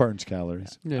 Well, that burns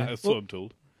calories. Yeah. So I'm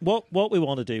told. What we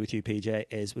want to do with you, PJ,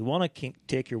 is we want to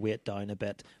take your weight down a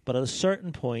bit, but at a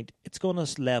certain point, it's going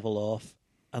to level off,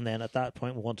 and then at that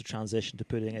point, we want to transition to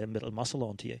putting a little muscle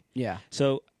onto you. Yeah.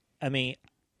 So, I mean,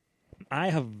 I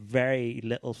have very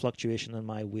little fluctuation in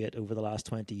my weight over the last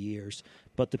 20 years,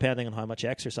 but depending on how much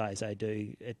exercise I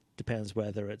do, it depends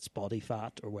whether it's body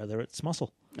fat or whether it's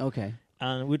muscle. Okay.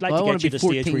 And we'd like Well, I to want get to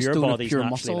you be to the 14 stage where your stone of body's pure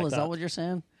naturally muscle. like Is that. that what you're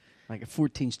saying? Like a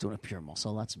 14 stone of pure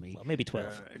muscle. That's me. Well, maybe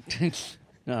 12.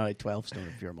 No, like 12 stone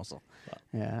of pure muscle.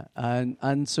 Yeah.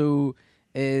 And so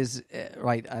is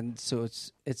right. And so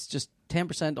it's just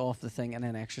 10% off the thing and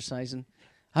then exercising.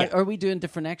 Yeah. Are we doing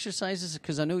different exercises?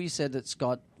 Because I know you said that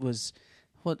Scott was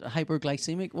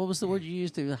hyperglycemic. What was the word you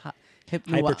used?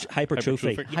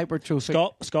 Hypertrophy.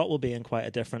 Hypertrophic. Scott will be in quite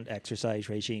a different exercise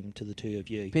regime to the two of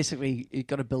you. Basically, you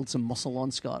got to build some muscle on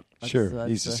Scott. Sure,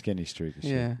 he's a skinny streak.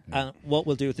 Yeah. And what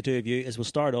we'll do with the two of you is we'll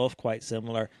start off quite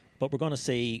similar, but we're going to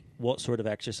see what sort of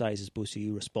exercises both of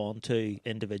you respond to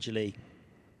individually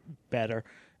better,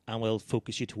 and we'll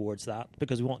focus you towards that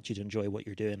because we want you to enjoy what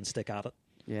you're doing and stick at it.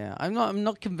 Yeah, I'm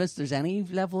not convinced there's any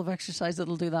level of exercise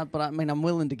that'll do that, but I mean, I'm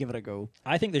willing to give it a go.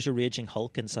 I think there's a raging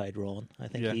Hulk inside Ron. I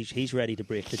think Yeah. he's ready to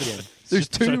break the gym. There's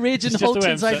two raging It's just the Hulks way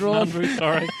I'm inside sitting, Ron. Andrew,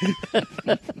 sorry.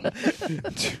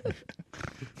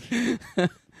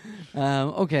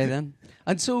 Okay then,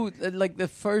 and so like the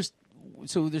first,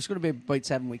 so there's going to be about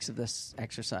 7 weeks of this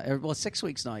exercise. Well, 6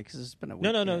 weeks now because it's been a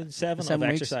week. No, yeah. 7 7 of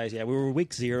weeks? exercise. Yeah, we were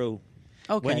week 0.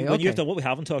 Okay, When okay. you've done what we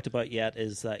haven't talked about yet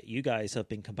is that you guys have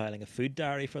been compiling a food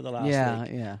diary for the last week.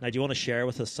 Yeah. Now, do you want to share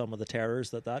with us some of the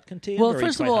terrors that contained? Well, or are you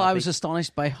first of quite all, I happy? was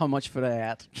astonished by how much food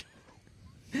I ate.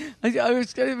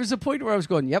 There was a point where I was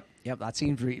going, yep, that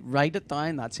seems write it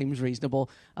down. That seems reasonable.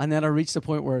 And then I reached the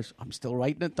point where I'm still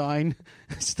writing it down.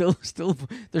 still.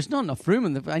 There's not enough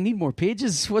room, I need more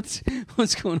pages. What's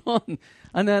going on?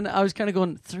 And then I was kind of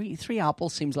going, three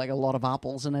apples seems like a lot of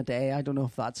apples in a day. I don't know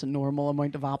if that's a normal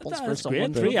amount of apples for That's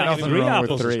someone. great. Three Nothing apples. wrong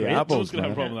with Is three great. I apples. was going to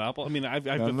have a man. problem with Apple. I mean, I've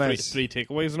got Unless- three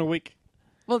takeaways in a week.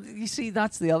 Well, you see,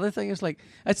 that's the other thing. It's like,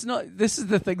 it's not. This is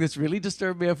the thing that's really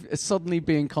disturbed me, of suddenly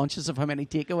being conscious of how many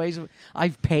takeaways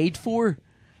I've paid for.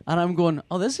 And I'm going,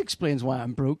 oh, this explains why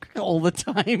I'm broke all the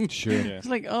time. Sure. Yeah. It's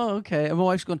like, oh, okay. And my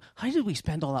wife's going, how did we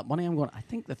spend all that money? I'm going, I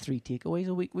think the 3 takeaways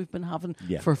a week we've been having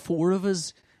Yeah. for 4 of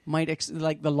us might,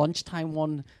 like the lunchtime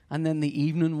one, and then the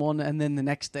evening one, and then the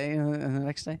next day, and the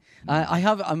next day.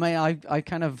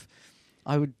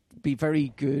 I would be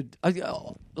very good.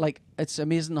 Like, it's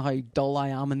amazing how dull I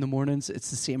am in the mornings.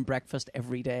 It's the same breakfast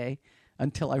every day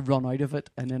until I run out of it,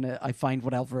 and then I find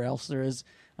whatever else there is,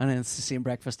 and then it's the same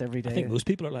breakfast every day. I think most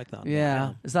people are like that.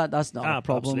 Yeah, that's not a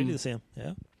problem. Absolutely the same.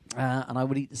 Yeah. And I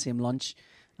would eat the same lunch,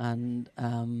 and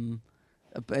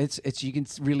but it's you can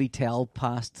really tell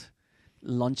past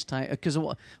lunchtime, because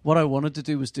what I wanted to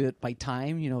do was do it by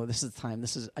time. You know, this is the time.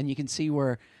 And you can see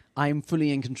where I'm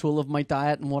fully in control of my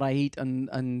diet and what I eat,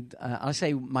 and I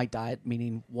say my diet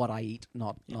meaning what I eat,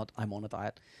 not I'm on a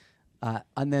diet.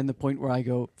 And then the point where I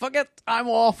go, fuck it, I'm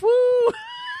off, woo!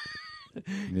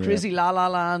 Yeah. Crazy la la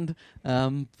land.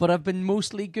 But I've been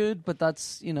mostly good. But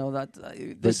that's this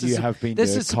you is have been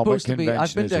this to a is comic supposed to be.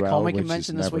 I've been convention to a as well, comic which is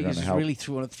convention this never week. gonna It's just help. really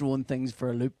throwing things for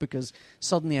a loop, because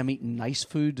suddenly I'm eating nice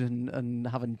food and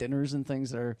having dinners and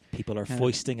things that are. People are Yeah.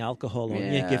 foisting alcohol on you,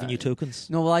 Yeah. giving you tokens.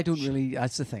 No, well, I don't really.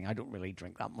 That's the thing. I don't really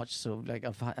drink that much. So, like,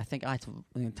 I think the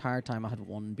entire time I had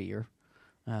 1 beer,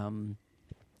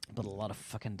 but a lot of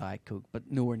fucking Diet Coke,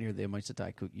 but nowhere near the amounts of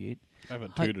Diet Coke you eat. I've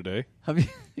had Hi- 2 today. Have you?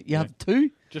 You have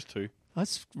 2? Just 2.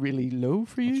 That's really low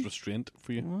for That's you. restraint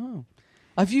for you. Wow.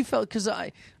 Have you felt? Because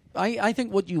I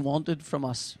think what you wanted from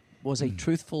us was a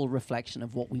truthful reflection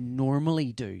of what we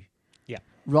normally do. Yeah.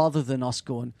 Rather than us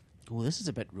going, oh, this is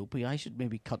a bit ropey. I should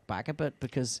maybe cut back a bit,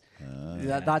 because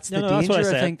that's the No, that's danger. what I I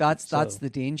said. think that's So, the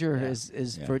danger yeah.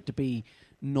 is Yeah. for it to be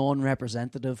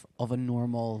non-representative of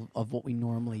of what we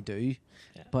normally do.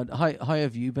 Yeah. But how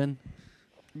have you been?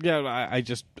 Yeah, I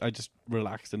just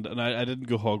relaxed and I didn't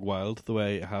go hog wild the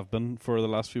way I have been for the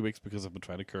last few weeks, because I've been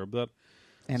trying to curb that.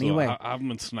 Anyway, So I haven't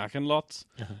been snacking lots,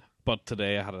 Uh-huh. but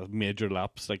today I had a major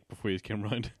lapse like before you came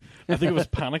round. I think it was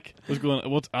panic. I was going,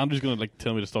 what's Andrew's going to like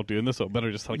tell me to stop doing this? So I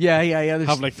better just yeah. There's-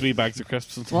 have like 3 bags of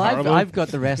crisps and some Well, Haribo. I've got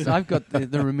the rest. I've got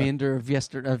the remainder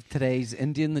of today's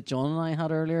Indian that John and I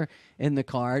had earlier in the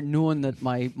car, knowing that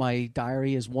my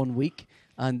diary is 1 week,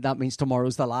 and that means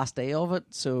tomorrow's the last day of it.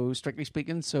 So, strictly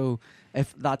speaking,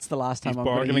 if that's the last time He's I'm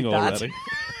going to bargaining eat that, already.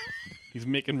 He's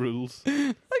making rules.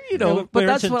 you know. Yeah, but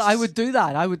that's since- what I would do.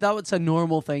 That's a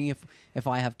normal thing. If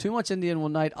I have too much Indian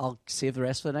one night, I'll save the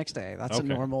rest for the next day. That's a Okay.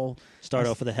 normal. Start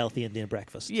off with a healthy Indian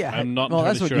breakfast. Yeah, I'm not well,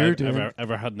 entirely that's what sure you're I've doing.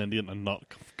 ever had an Indian and not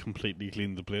completely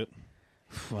cleaned the plate.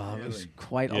 Well, it was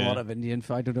quite a Yeah. lot of Indian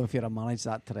food. I don't know if you'd have managed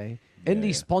that today.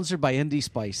 Indie sponsored by Indie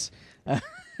Spice.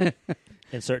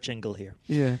 Insert jingle here.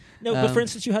 Yeah. No, but for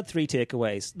instance, you had 3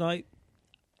 takeaways. Now,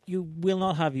 you will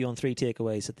not have you on 3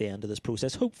 takeaways at the end of this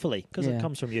process, hopefully, because Yeah. it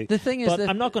comes from you. The thing is but that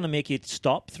I'm not going to make you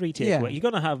stop 3 takeaways. Yeah. You're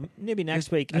going to have, maybe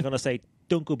next week, I'm going to say,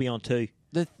 don't go beyond 2.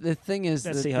 the thing is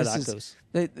Let's that see how this that is, goes.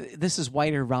 This is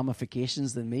wider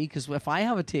ramifications than me, because if I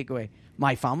have a takeaway,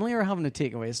 my family are having a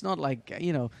takeaway. It's not like,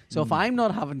 so if I'm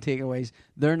not having takeaways,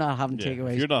 they're not having Yeah, if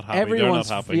takeaways. you're not happy, they're not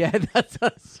happy. Yeah,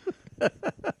 that's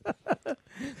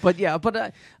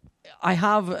but I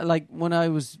have, like, when I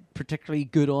was particularly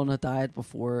good on a diet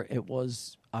before,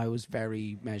 I was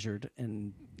very measured,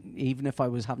 and even if I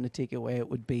was having a takeaway, it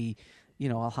would be,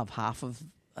 I'll have half of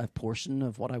a portion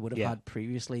of what I would have had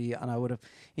previously, and I would have,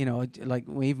 like,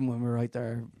 even when we were out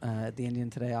there at the Indian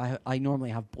today, I normally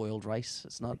have boiled rice.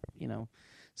 It's not,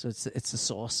 so it's the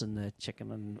sauce and the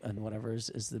chicken and whatever is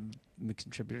the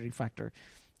contributory factor,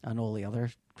 and all the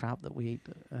other crap that we eat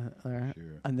there,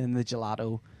 and then the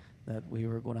gelato that we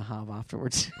were going to have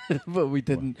afterwards, but we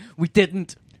didn't. Well,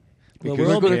 Because we're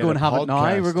we're all going to made go a and have it now.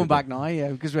 podcast We're going today. back now, yeah,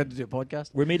 because we had to do a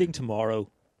podcast. We're meeting tomorrow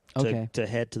Okay. to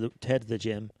head to the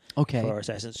gym Okay. for our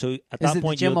session. So at Is that it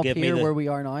point, the gym you'll up give here me where we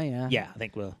are now? Yeah. Yeah, I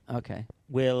think Okay.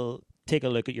 we'll take a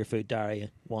look at your food diary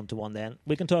 1-to-1 then.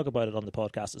 We can talk about it on the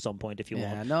podcast at some point if you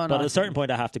Yeah, want. no, but at I a certain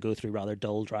point, I have to go through rather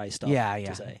dull, dry stuff Yeah, yeah.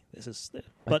 to say. This is... But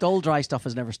But dull, dry stuff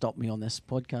has never stopped me on this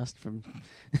podcast from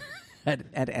at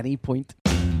any point.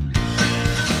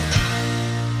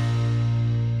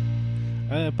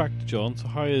 Back to John. So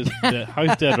how's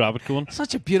Dead Rabbit going?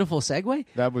 Such a beautiful segue.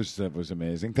 That was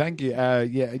amazing. Thank you.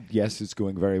 Yes, it's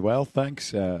going very well.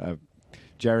 Thanks.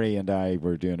 Jerry and I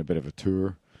were doing a bit of a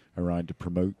tour around to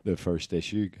promote the first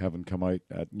issue, having come out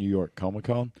at New York Comic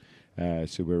Con.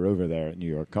 So we were over there at New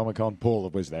York Comic Con. Paul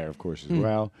was there, of course, as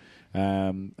well.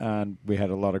 And we had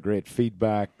a lot of great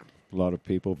feedback. A lot of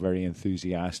people very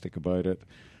enthusiastic about it.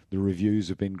 The reviews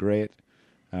have been great.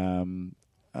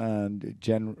 And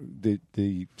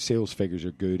the sales figures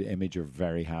are good. Image are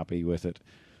very happy with it.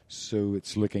 So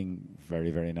it's looking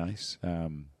very, very nice.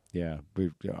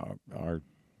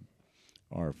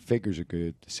 Our figures are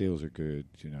good. The sales are good.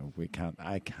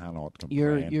 I cannot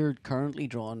complain. You're currently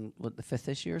drawn with the 5th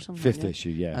issue or something. Fifth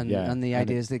issue, yeah. And the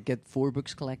idea is to get 4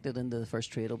 books collected, and the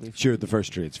first trade will be. Sure, the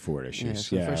first trade's 4 issues.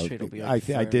 So the first trade will be. I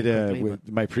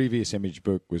did my previous Image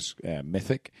book was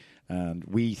Mythic, and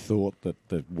we thought that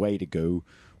the way to go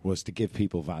was to give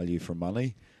people value for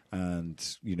money. And,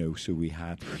 so we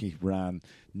ran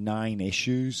 9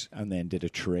 issues and then did a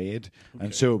trade. Okay.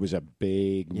 And so it was a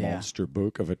big monster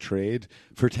book of a trade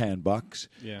for $10.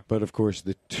 Yeah. But of course,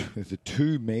 the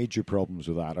two major problems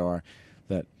with that are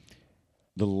that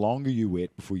the longer you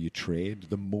wait before you trade,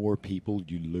 the more people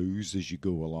you lose as you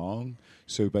go along.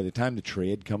 So by the time the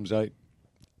trade comes out,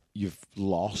 you've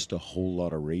lost a whole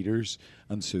lot of readers,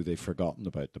 and so they've forgotten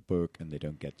about the book and they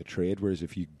don't get the trade. Whereas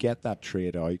if you get that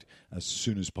trade out as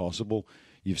soon as possible,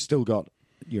 you've still got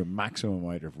your maximum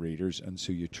amount of readers, and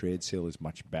so your trade sale is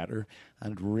much better.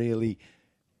 And really,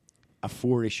 a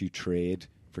 4-issue trade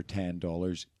for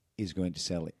 $10 is going to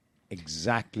sell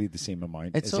exactly the same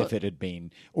amount as if it had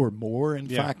been, or more, in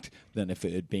fact, than if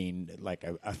it had been like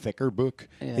a thicker book.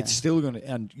 Yeah. It's still going to,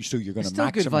 and so you're going to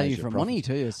maximize good value for profit. Money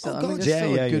too. It's still,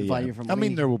 good value for money. I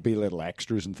mean, there will be little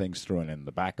extras and things thrown in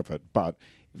the back of it, but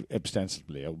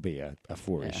ostensibly it'll be a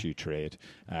 4-issue trade.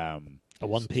 A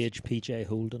 1-page PJ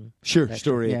Holden. Sure,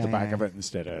 story at the back of it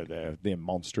instead of the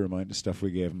monster amount of stuff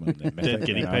we gave him. And the Dead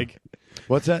guinea pig.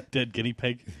 What's that? Dead guinea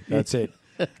pig. That's it.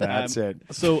 That's it.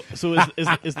 So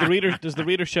is the reader? Does the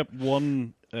readership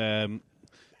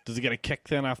does it get a kick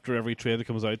then after every trade that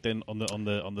comes out? Then on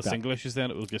the single issues, then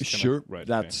it will just sure. Right.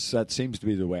 That seems to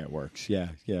be the way it works. Yeah.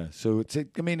 So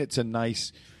it's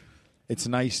nice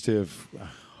to have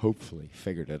hopefully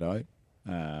figured it out,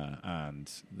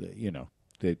 and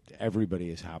everybody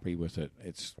is happy with it.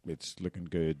 It's looking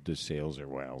good. The sales are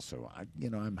well. So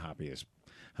I'm happy as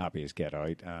get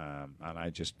out, and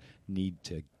I just need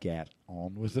to get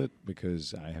on with it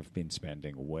because I have been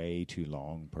spending way too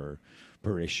long per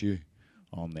issue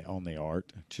on the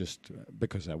art, just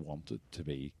because I want it to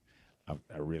be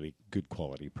a really good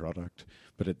quality product.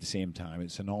 But at the same time,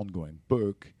 it's an ongoing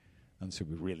book, and so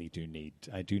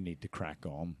I do need to crack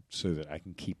on so that I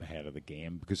can keep ahead of the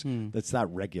game, because that's that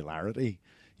regularity.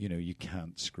 You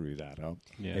can't screw that up.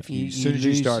 Yeah. As soon as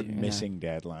you start missing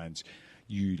deadlines,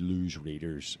 you lose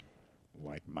readers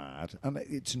like mad, and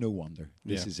it's no wonder.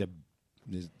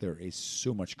 There is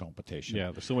so much competition.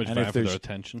 Yeah, there's so much value for their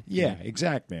attention. Yeah,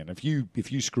 exactly. And if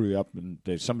you screw up and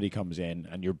somebody comes in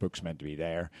and your book's meant to be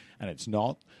there and it's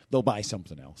not, they'll buy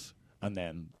something else, and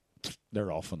then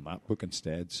they're off on that book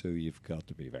instead. So you've got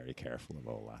to be very careful of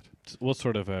all that. What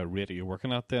sort of rate are you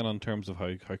working at then, in terms of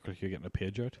how quick you're getting a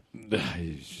page out?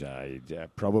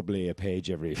 Probably a page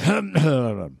every.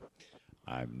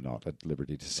 I'm not at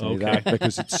liberty to say that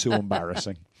because it's so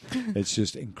embarrassing. It's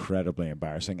just incredibly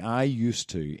embarrassing. I used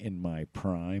to, in my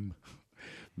prime,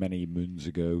 many moons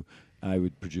ago, I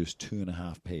would produce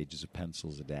 2.5 pages of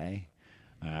pencils a day.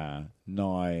 Now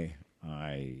I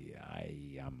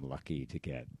am lucky to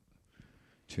get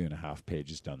 2.5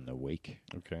 pages done in a week.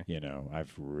 Okay.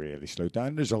 I've really slowed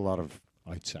down. There's a lot of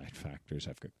outside factors.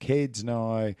 I've got kids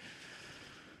now.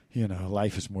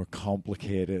 Life is more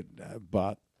complicated,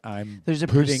 but I'm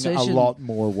putting a lot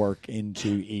more work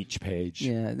into each page.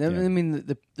 Yeah. I mean,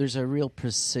 there's a real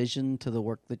precision to the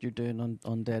work that you're doing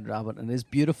on Dead Rabbit, and it's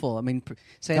beautiful. I mean,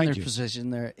 saying there's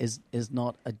precision there is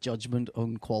not a judgment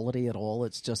on quality at all.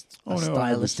 It's just a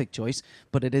stylistic choice,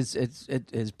 but it is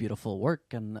beautiful work.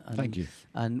 And thank you.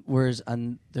 And there's I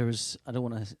don't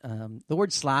want to the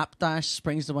word slapdash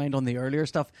springs to mind on the earlier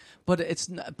stuff, but it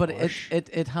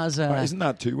has a isn't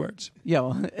that 2 words? Yeah,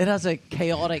 well, it has a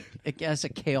chaotic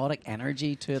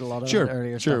energy to it. A lot of the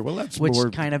earlier stuff, well, that's which more,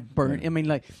 kind of burnt. I mean,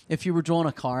 like if you were drawing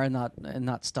a car in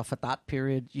that stuff at that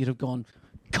period, you'd have gone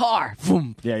car,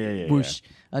 boom, whoosh.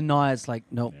 And now it's like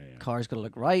car's got to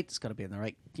look right. It's got to be in the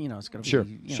right. It's got to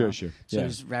be sure. So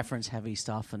there's reference heavy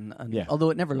stuff, and although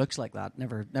it never looks like that,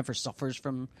 never suffers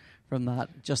from that.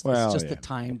 Just the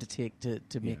time to take to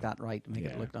make that right, and make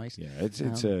it look nice.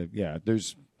 Yeah,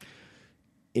 there's.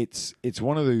 it's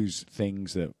one of those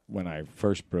things that when I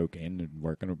first broke in and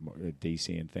working at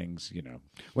DC and things,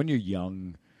 when you're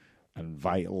young and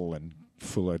vital and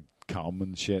full of cum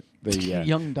and shit,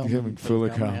 Young, dumb, and full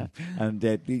of dumb, cum,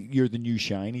 and you're the new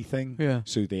shiny thing. Yeah.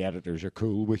 So the editors are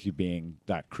cool with you being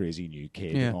that crazy new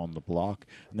kid Yeah. on the block,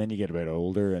 and then you get a bit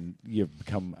older and you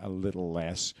become a little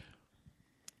less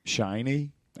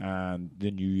shiny. And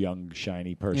the new young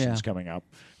shiny person's coming up,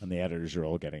 and the editors are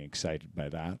all getting excited by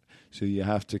that. So you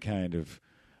have to kind of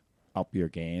up your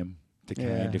game to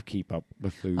kind of keep up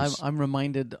with those. I'm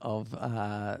reminded of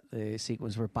the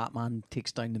sequence where Batman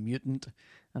takes down the mutant,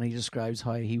 and he describes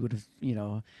how he would have,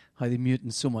 how the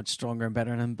mutant's so much stronger and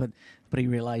better than him, but he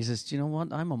realizes, do you know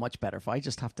what? I'm a much better fight. I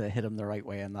just have to hit him the right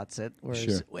way, and that's it.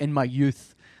 Whereas in my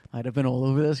youth, I'd have been all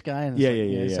over this guy. And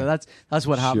it's Yeah. So that's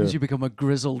what happens. Sure. You become a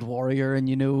grizzled warrior, and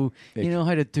you know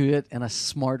how to do it in a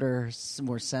smarter,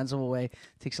 more sensible way. It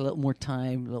takes a little more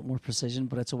time, a little more precision,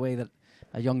 but it's a way that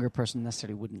a younger person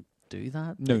necessarily wouldn't do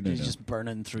that. No. Just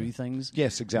burning through things.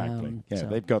 Yes, exactly. So-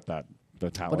 They've got that. The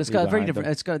talent. But it's got a very different.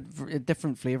 It's got a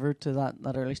different flavor to that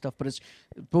early stuff. But it's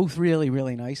both really,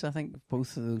 really nice. I think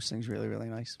both of those things really, really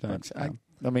nice. Thanks. But,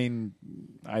 I mean,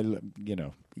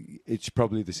 it's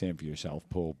probably the same for yourself,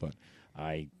 Paul. But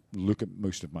I look at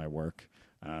most of my work,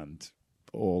 and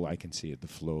all I can see are the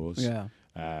flaws. Yeah.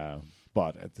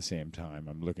 But at the same time,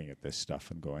 I'm looking at this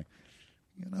stuff and going,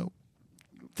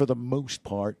 for the most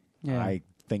part, I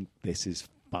think this is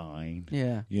fine.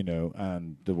 Yeah.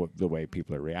 And the way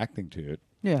people are reacting to it,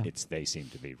 Yeah. they seem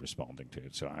to be responding to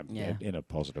it. So I'm Yeah. in a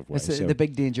positive way. It's So the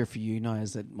big danger for you now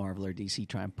is that Marvel or DC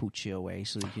try and poach you away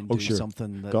so you can do sure.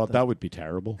 something. that would be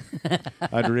terrible.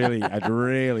 I'd really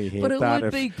hate But it that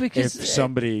would if, be because if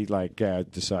somebody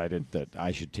decided that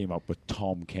I should team up with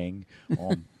Tom King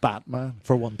on Batman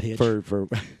For one page. for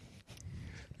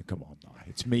come on, now.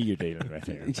 It's me you're dealing with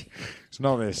here. It's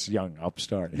not this young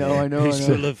upstart. No, here. I know. Who's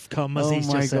full of cum, as Oh he's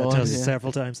my just said God, to us yeah.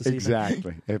 several times this evening.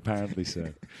 Exactly. Apparently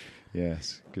so.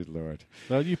 Yes. Good Lord.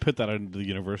 Well, you put that out into the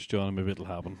universe, John, and maybe it'll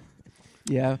happen.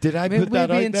 Yeah. Did I Maybe- put that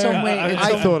maybe out in there? some way-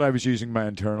 I thought I was using my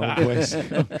internal voice.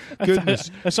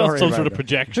 Goodness. I saw Sorry some about sort of that.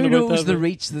 projection Who about knows that. the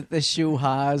reach that this show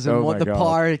has and Oh what my the God.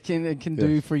 power it can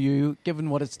do for you, given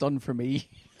what it's done for me.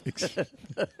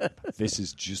 This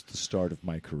is just the start of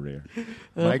my career.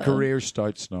 My career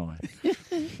starts now.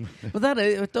 But that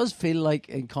it does feel like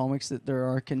in comics that there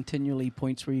are continually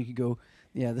points where you could go,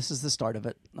 yeah, this is the start of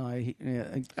it.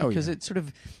 Because it sort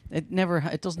of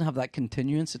it doesn't have that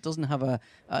continuance. It doesn't have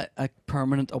a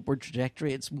permanent upward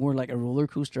trajectory. It's more like a roller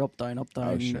coaster, up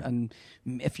down, sure. and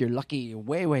if you're lucky,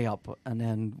 way up, and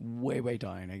then way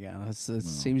down again. It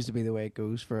seems to be the way it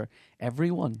goes for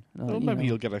everyone. Well, maybe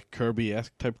you'll get a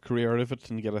Kirby-esque type career out of it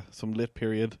and get some late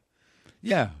period.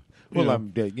 Yeah. Well,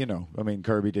 Yeah. I mean,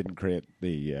 Kirby didn't create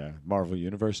the Marvel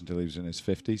Universe until he was in his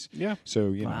 50s. Yeah.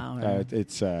 So, Wow, yeah.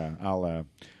 it's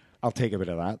I'll take a bit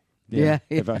of that. Yeah.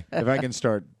 If I can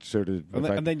start sort of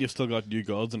And then you've still got New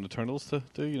Gods and Eternals to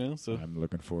do, so. I'm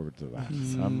looking forward to that.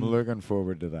 I'm looking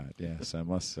forward to that. Yes, I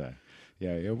must say.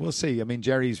 Yeah, we'll see. I mean,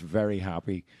 Jerry's very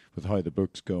happy with how the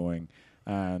book's going,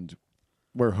 and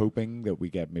we're hoping that we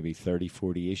get maybe 30,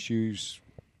 40 issues.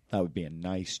 That would be a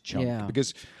nice chunk. Yeah.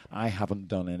 Because I haven't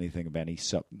done anything of any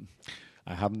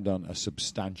I haven't done a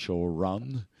substantial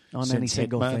run On since any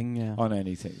single Hitman, thing, yeah. on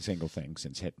any single thing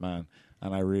since Hitman,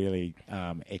 and I really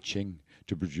am itching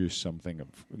to produce something of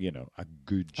a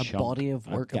good a chunk, body of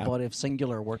work, a body of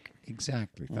singular work.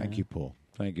 Exactly. Thank you, Paul.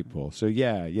 Thank you, Paul. So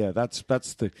yeah, that's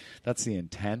the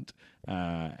intent.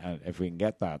 And if we can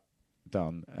get that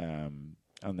done,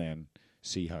 and then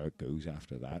see how it goes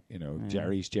after that.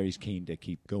 Jerry's keen to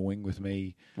keep going with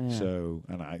me. Yeah. So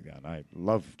and I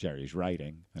love Jerry's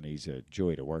writing, and he's a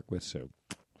joy to work with. So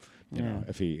you know,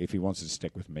 if he wants to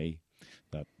stick with me,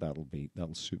 that'll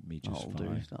suit me just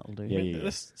fine. That'll do. Yeah.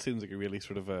 This seems like a really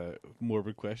sort of a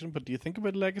morbid question, but do you think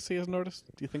about legacy as an artist?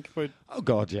 Do you think about... Oh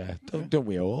God, yeah. Don't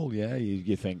we all? Yeah.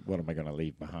 You think, what am I going to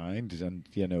leave behind? And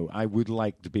I would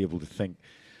like to be able to think.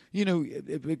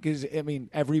 Because I mean,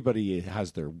 everybody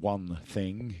has their one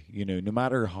thing. No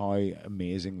matter how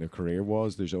amazing their career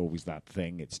was, there's always that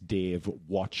thing. It's Dave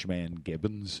Watchman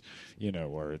Gibbons,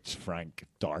 or it's Frank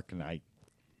Dark Knight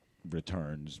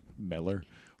Returns Miller,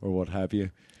 or what have you.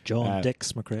 John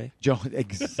Dix McRae. John,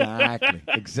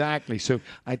 exactly. So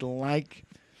I'd like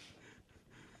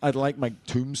I'd like my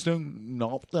tombstone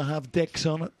not to have dicks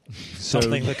on it.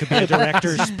 Something that could be a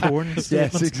director's porn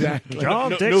statement. Yes, exactly.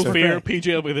 John No Dix for fear, great.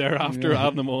 PJ will be there after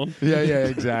having them on. Yeah,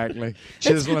 exactly.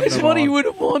 Chiseling It's them what he on. would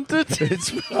have wanted. It's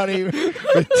funny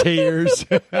with tears.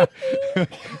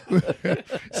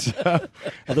 So,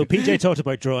 Although PJ talked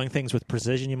about drawing things with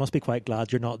precision, you must be quite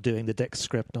glad you're not doing the Dick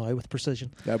script now with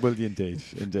precision. well, indeed.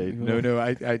 No,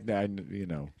 I you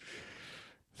know.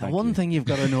 The Thank one you. thing you've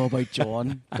got to know about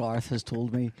John, Garth has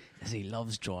told me, is he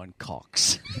loves drawing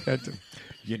cocks.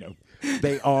 You know,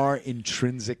 they are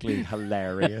intrinsically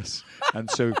hilarious, and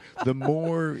so the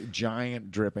more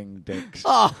giant dripping dicks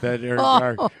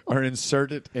that are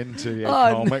inserted into a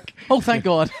comic, Oh, thank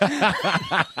God.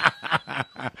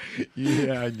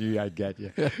 yeah, I knew I'd get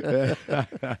you.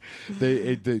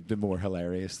 The more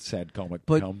hilarious said comic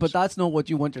becomes. But that's not what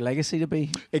you want your legacy to be.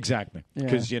 Exactly, Yeah.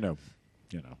 because you know,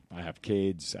 I have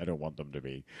kids. I don't want them to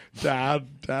be Dad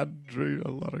drew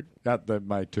a lot of at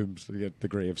my tombstone at the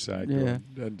graveside, Yeah.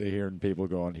 and to hearing people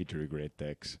going, he drew great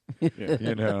dicks,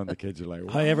 you know, and the kids are like,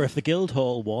 wow. However, if the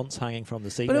Guildhall wants hanging from the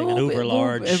ceiling an won't be- over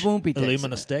large it won't be dicks.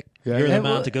 luminous dick, Yeah. you're It the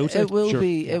man to go to. It will Sure.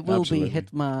 be. It will Absolutely. be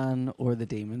Hitman or the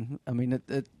Demon. I mean,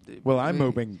 Well, I'm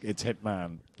hoping it's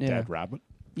Hitman, Yeah. Dead Rabbit.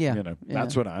 Yeah, You know, yeah.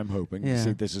 that's what I'm hoping. Yeah.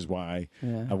 See, this is why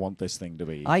Yeah. I want this thing to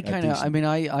be. I a kind of. I decent- mean,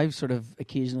 I've sort of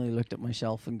occasionally looked at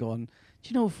myself and gone, do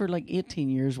you know, for like 18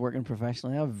 years working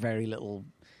professionally, I have very little,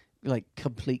 like,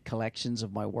 complete collections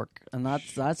of my work, and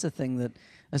that's a thing that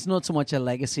it's not so much a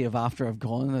legacy of after I've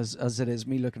gone as it is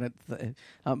me looking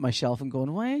at myself and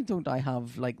going, why don't I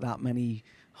have like that many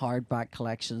hardback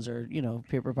collections or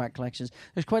paperback collections?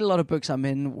 There's quite a lot of books I'm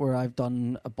in where I've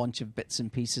done a bunch of bits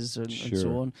and pieces and so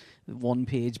Sure. on. One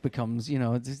page becomes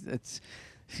it's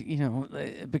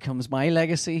it becomes my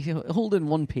legacy. Holding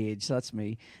one page, that's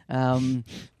me.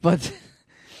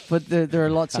 But there are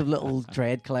lots of little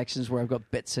Dread collections where I've got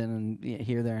bits in and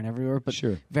here, there, and everywhere, but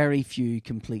Sure. very few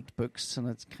complete books, and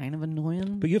it's kind of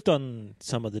annoying. But you've done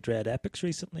some of the Dread epics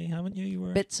recently, haven't you? You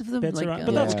were Bits of them, bits like, around,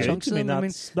 but that's good. chunks I of mean, them.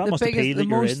 that the must biggest- appeal the that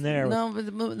you're most- in there. No,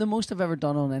 but the most I've ever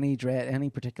done on any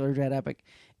particular Dread epic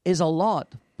is a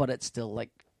lot, but it's still like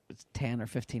it's 10 or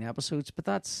 15 episodes. But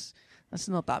that's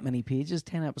not that many pages.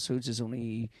 10 episodes is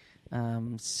only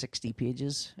 60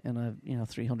 pages in a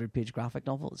 300-page graphic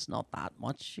novel. It's not that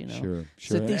much, Sure, It's a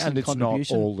sure. decent And it's not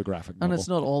contribution. all the graphic And novel. it's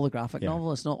not all the graphic Yeah.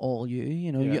 novel. It's not all you.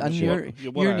 Yeah, And sure.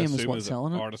 What your I name is assume what's that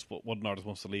selling it. what an artist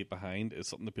wants to leave behind is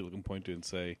something that people can point to and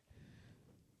say,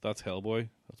 that's Hellboy,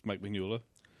 that's Mike Mignola,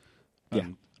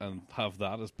 and have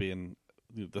that as being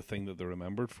the thing that they're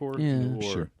remembered for, Yeah. or,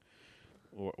 Sure.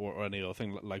 or any other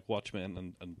thing like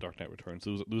Watchmen and Dark Knight Returns.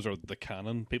 Those are the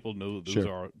canon. People know that those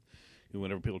Sure. are.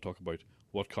 Whenever people talk about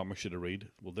what comics should I read,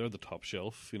 well, they're the top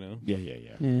shelf. Yeah.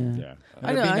 Yeah. And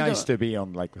I it'd know, be I nice don't- to be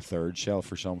on like the third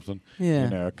shelf or something. Yeah.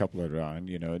 A couple of round,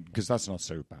 because that's not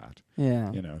so bad. Yeah.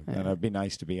 And Yeah. it'd be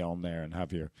nice to be on there and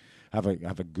have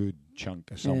a good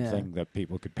chunk of something that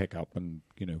people could pick up and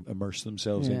immerse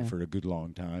themselves Yeah. in for a good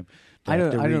long time. I Have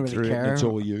don't- to I don't read really through it and care. it's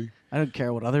all you. I don't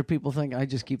care what other people think. I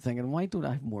just keep thinking, why don't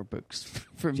I have more books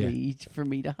for Yeah. me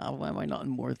to have? Why am I not in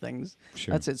more things?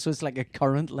 Sure. That's it. So it's like a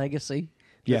current legacy.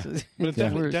 Yeah. But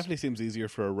it Whereas- definitely seems easier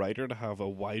for a writer to have a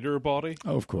wider body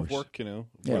Oh, of course. work. Yeah, where well,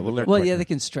 the- they're Well, quicker. yeah, they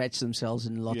can stretch themselves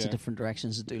in lots of Yeah. different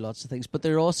directions and do lots of things. But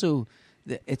they're also,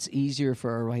 it's easier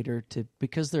for a writer to,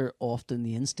 because they're often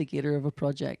the instigator of a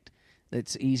project,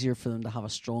 it's easier for them to have a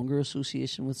stronger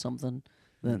association with something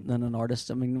than an artist.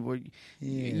 I mean,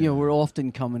 we're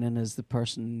often coming in as the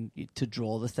person to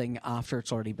draw the thing after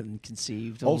it's already been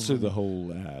conceived. Also, the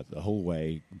whole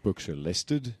way books are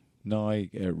listed now,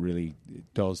 it really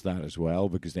does that as well,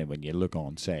 because then when you look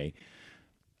on, say,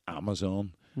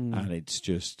 Amazon, and it's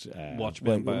just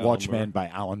Watchmen by Alan Watchmen Moore. by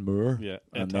Alan Moore, Yeah,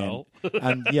 and et al.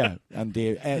 and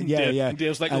Dave, Dave, yeah, and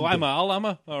Dave's like, and oh, I'm Al, am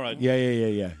I? All right.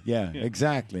 yeah,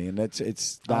 exactly, and it's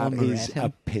that Alan Moore is read a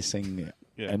him. pissing,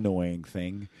 Yeah. annoying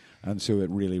thing, and so it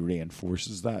really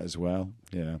reinforces that as well.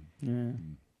 Yeah, Yeah.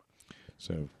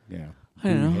 so yeah, I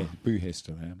don't know. boo hiss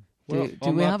to them. Well, do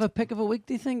on we that- have a pick of a week,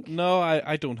 do you think? No,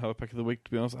 I don't have a pick of the week,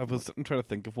 to be honest. I was sitting trying to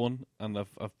think of one, and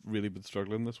I've really been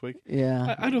struggling this week.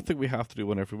 Yeah. I don't think we have to do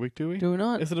one every week, do we? Do we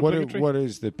not? Is it What obligatory?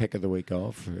 is the pick of the week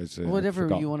of? Whatever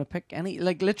you want to pick,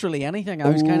 literally anything. I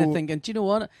was kind of Oh. thinking, do you know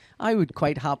what? I would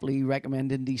quite happily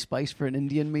recommend Indie Spice for an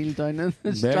Indian meal down in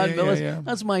Yeah, Stranvillas. yeah.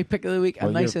 That's my pick of the week.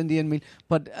 Well, a nice you're- Indian meal,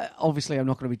 but obviously I'm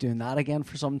not going to be doing that again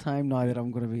for some time now that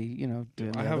I'm going to be,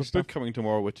 doing. I the have other a stuff. book coming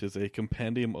tomorrow, which is a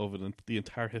compendium of the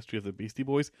entire history of the Beastie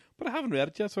Boys, but I haven't read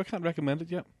it yet, so I can't recommend it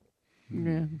yet.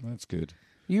 Yeah, That's good.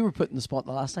 You were put in the spot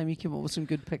the last time. You came up with some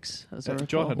good picks. As I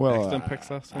John recall. had excellent picks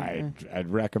last time. I'd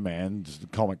recommend the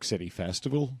Comic City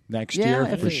Festival next Yeah, year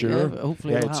if for it- sure. yeah,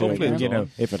 hopefully it'll it's happen again. you know,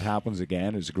 if it happens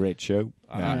again, it's a great show.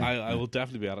 I will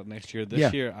definitely be at it next year. This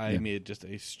Yeah. year, I Yeah. made just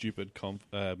a stupid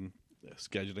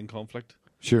scheduling conflict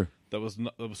Sure. that was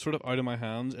sort of out of my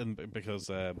hands, and because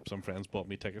some friends bought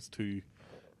me tickets to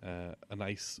a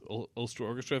nice Ulster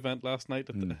Orchestra event last night,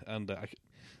 and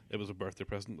it was a birthday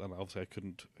present, and obviously I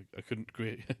couldn't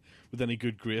with any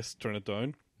good grace turn it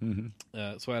down.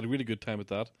 Mm-hmm. So I had a really good time with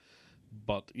that,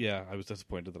 but yeah, I was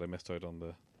disappointed that I missed out on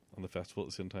the festival at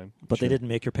the same time. But they didn't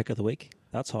make your pick of the week.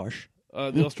 That's harsh.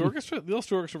 The Ulster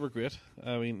Orchestra were great.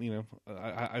 I mean, you know,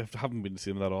 I haven't been to see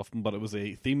them that often, but it was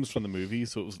themes from the movie,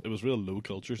 so it was real low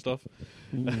culture stuff.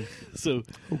 So,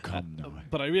 Come now.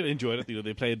 but I really enjoyed it. You know,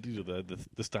 they played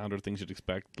the standard things you'd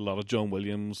expect. A lot of John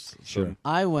Williams. Sure.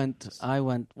 I went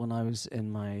when I was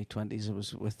in my 20s. I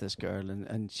was with this girl,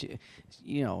 and she,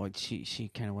 you know,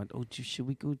 she kind of went, "Oh, should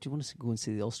we go? Do you want us to go and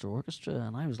see the Ulster Orchestra?"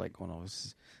 And I was like, "Oh no,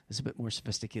 it's a bit more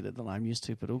sophisticated than I'm used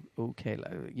to, but okay,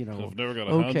 you know." I've never got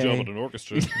a hand job at an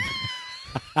orchestra.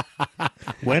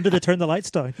 When did they turn the lights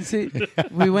down? See,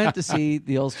 we went to see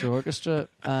the Ulster Orchestra,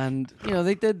 and you know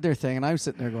they did their thing, and I was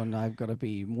sitting there going, "I've got to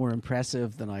be more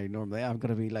impressive than I normally. I've got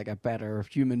to be like a better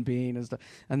human being and stuff."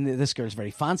 And this girl's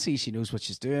very fancy; she knows what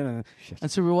she's doing,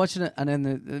 and so we're watching it, and then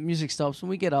the music stops, and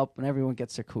we get up, and everyone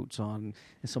gets their coats on,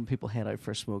 and some people head out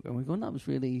for a smoke, and we're going, "That was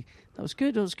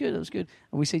good, that was good."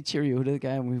 And we say cheerio to the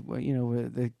guy, and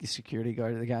the security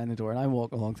guard, the guy in the door, and I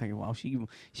walk along thinking, "Wow,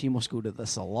 she must go to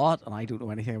this a lot," and I don't know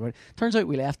anything about it. Turns out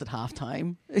we left at half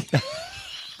time.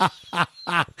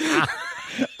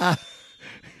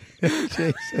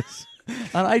 Jesus.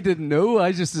 And I didn't know.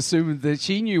 I just assumed that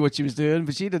she knew what she was doing,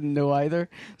 but she didn't know either.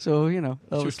 So, you know,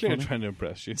 that She was was clearly funny. trying to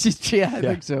impress you. Yeah, I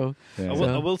think so. Yeah.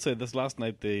 I will say this: last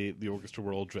night the orchestra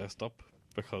were all dressed up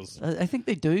because I think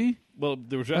they do.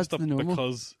 they were dressed That's up the normal.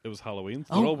 because it was Halloween.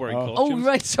 So they're all wearing Oh, costumes.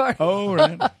 right, sorry. Oh,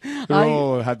 right. They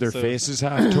all had their So- faces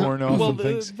half torn off Well, and the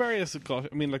things. various. I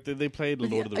mean, like they played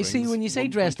Lord of the I Rings. see. When you say one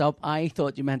dressed point. up, I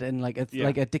thought you meant in like a Yeah.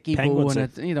 like a dicky bow Penguin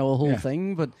and a whole Yeah.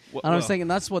 thing. But Well, and I was well. thinking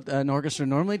that's what an orchestra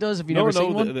normally does. Have you No, never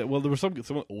seen one? well, there were some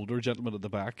older gentlemen at the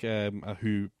back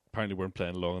who apparently weren't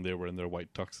playing along, and they were in their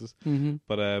white tuxes. Mm-hmm.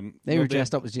 But They were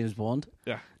dressed up as James Bond.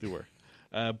 Yeah, they were.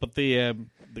 But the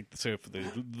for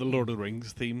the Lord of the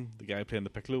Rings theme, the guy playing the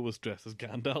piccolo was dressed as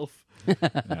Gandalf,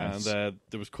 Nice. and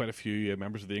there was quite a few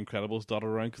members of the Incredibles dotted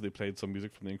around because they played some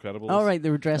music from the Incredibles. All right, they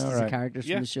were dressed All as the right. characters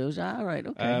Yeah. from the shows. Ah, right,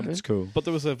 okay. Um, good. That's cool. But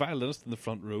there was a violinist in the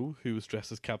front row who was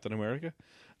dressed as Captain America,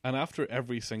 and after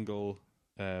every single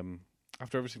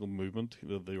movement,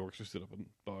 the orchestra stood up and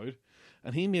bowed,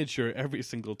 and he made sure every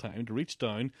single time to reach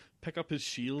down, pick up his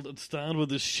shield, and stand with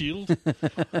his shield.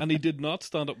 And he did not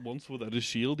stand up once without his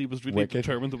shield. He was really Wicked.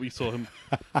 determined that we saw him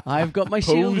I've got my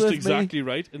shield posed with exactly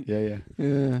right. And Yeah. me.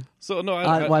 Yeah. so no,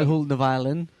 While holding the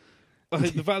violin.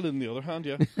 the violin in the other hand,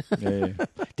 yeah. Yeah.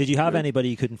 Did you have anybody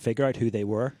you couldn't figure out who they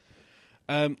were?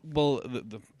 Well,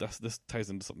 this ties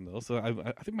into something else. I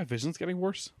think my vision's getting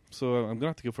worse, so I'm gonna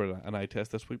have to go for an eye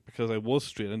test this week because I was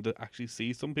straining to actually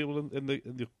see some people in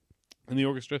the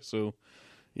orchestra. So,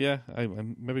 yeah,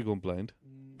 I'm maybe going blind.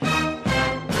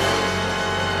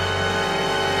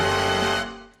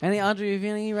 Andrew, have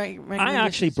you any I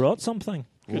actually brought something.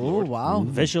 Oh, wow.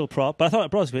 Visual prop, but I thought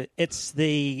it brought it. It's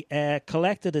the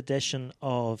collected edition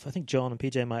of, I think John and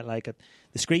PJ might like it,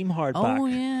 the Scream hardback Oh,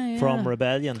 yeah. from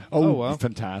Rebellion, Oh, wow.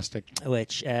 fantastic.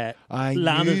 which I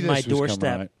landed knew on my this was coming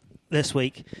doorstep out. this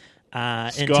week.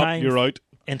 In Scott, time, you're out.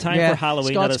 in time Yeah, for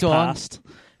Halloween Scott's that has gone. passed.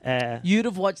 You'd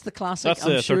have watched the classic. That's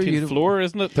I'm the sure 13th you'd have. floor,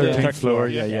 isn't it? 13th third floor, floor,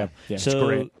 yeah. yeah. It's So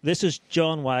great. this is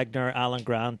John Wagner, Alan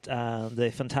Grant, and the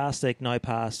fantastic now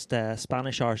past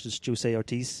Spanish artist Jose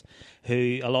Ortiz,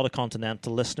 who a lot of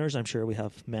Continental listeners, I'm sure we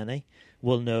have many,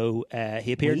 will know.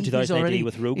 He appeared in 2018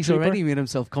 with Rogue He's Trooper. already made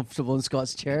himself comfortable in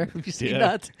Scott's chair. Have you seen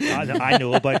Yeah. that? I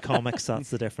know about comics, that's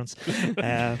the difference.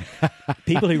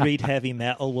 People who read heavy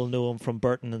metal will know him from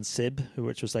Burton and Sib,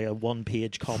 which was like a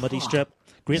one-page comedy strip.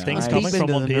 Great things Nice. coming Deep from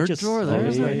into one the nerd pages. drawer there,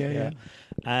 isn't it?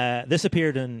 Yeah. This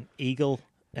appeared in Eagle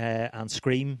and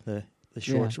Scream, the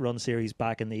short-run series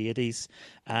back in the 80s.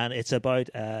 And it's about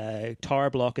a tower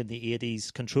block in the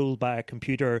 80s controlled by a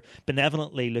computer,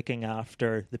 benevolently looking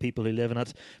after the people who live in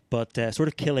it, but sort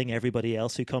of killing everybody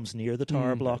else who comes near the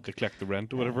tower block. To collect the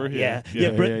rent or whatever. Yeah. Yeah.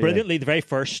 Brilliantly, the very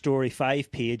first story,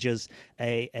 5 pages,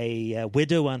 a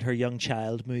widow and her young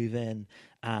child move in,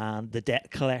 and the debt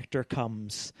collector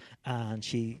comes, and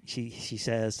she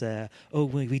says, "Oh,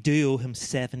 we do owe him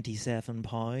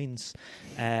 £77."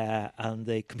 And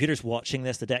the computer's watching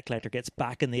this. The debt collector gets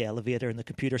back in the elevator, and the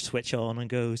computer switch on and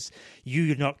goes,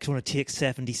 "You're not going to take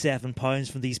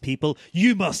 £77 from these people.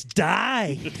 You must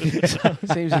die."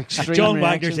 Seems extreme. John reaction.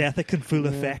 Wagner's ethic in full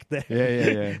effect there.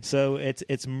 Yeah. So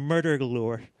it's murder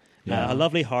galore. Yeah. A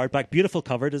lovely hardback, beautiful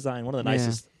cover design. One of the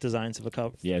nicest designs of a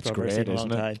cover. Yeah, it's cover I've great, seen in a long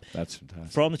isn't it? time. That's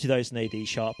fantastic. From the 2000 AD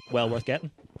shop, well worth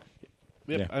getting.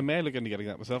 Yep, Yeah. I may look into getting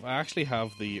that myself. I actually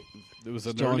have there was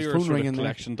an John's earlier phone sort ringing of there.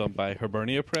 collection done by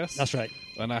Hibernia Press. That's right.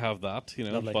 And I have that,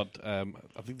 Lovely. but I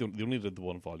think they only did the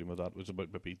one volume of that, which was about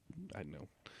maybe, I don't know,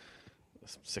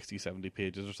 60, 70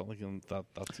 pages or something. And That's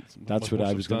much what more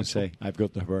I was going to substantial. say. I've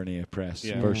got the Hibernia Press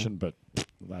Yeah. version, but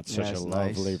that's such That's a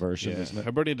nice. lovely version, Yeah. isn't it?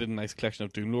 Hibernia did a nice collection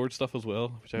of Doomlord stuff as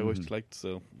well, which I always liked.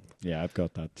 So Yeah, I've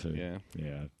got that too. yeah.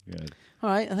 Yeah. All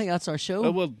right, I think that's our show.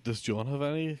 Oh well, does John have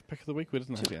any pick of the week? We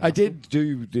didn't actually. I ask him. did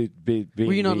do the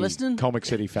Were you not listening? Comic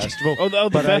City Festival. The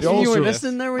but I'd festival. you were also-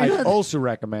 listening there, were you? I'd not? also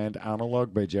recommend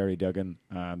Analog by Jerry Duggan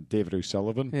and David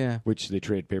O'Sullivan, Yeah. which they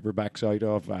trade paperbacks out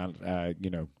of, and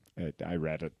I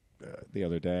read it the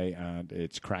other day, and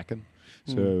it's cracking.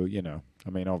 So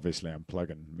obviously I'm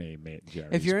plugging me mate Jerry's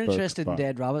If you're book, interested in but-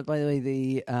 Dead Rabbit, by the way,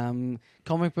 the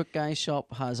comic book guy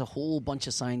shop has a whole bunch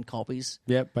of signed copies.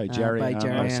 yeah, by Jerry, by and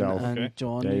Jerry myself. and Okay.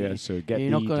 John. Yeah. So get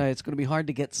You're not the- gonna. It's gonna be hard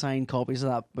to get signed copies of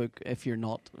that book if you're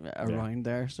not around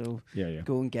there. So yeah.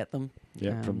 go and get them.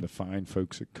 From the fine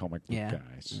folks at Comic Book Yeah.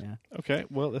 Guys. Yeah. Okay,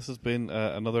 well, this has been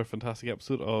another fantastic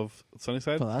episode of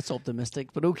Sunnyside. Well, that's optimistic,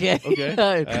 but okay. Okay.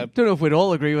 I don't know if we'd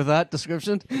all agree with that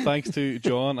description. Thanks to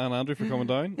John and Andrew for coming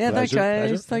down. Yeah, thanks, Pleasure.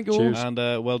 guys. Thank you. Cheers. And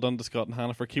well done to Scott and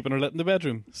Hannah for keeping her lit in the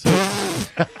bedroom. So,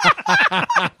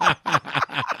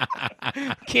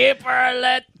 Keep her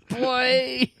lit,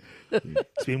 boy.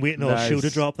 It's been waiting all show to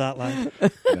Nice. drop that line.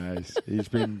 Nice. He's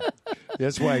been.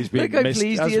 That's why he's been Look how missed.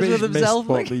 pleased that's he is why with he's missed himself,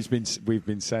 What like. we've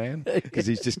been saying because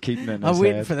he's just keeping it in I'm his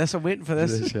waiting head. for this. I'm waiting for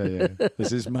this. Yeah.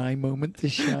 This is my moment to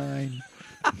shine.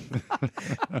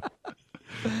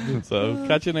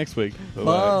 catch you next week. Bye-bye.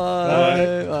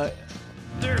 Bye. Bye.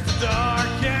 There's a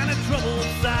dark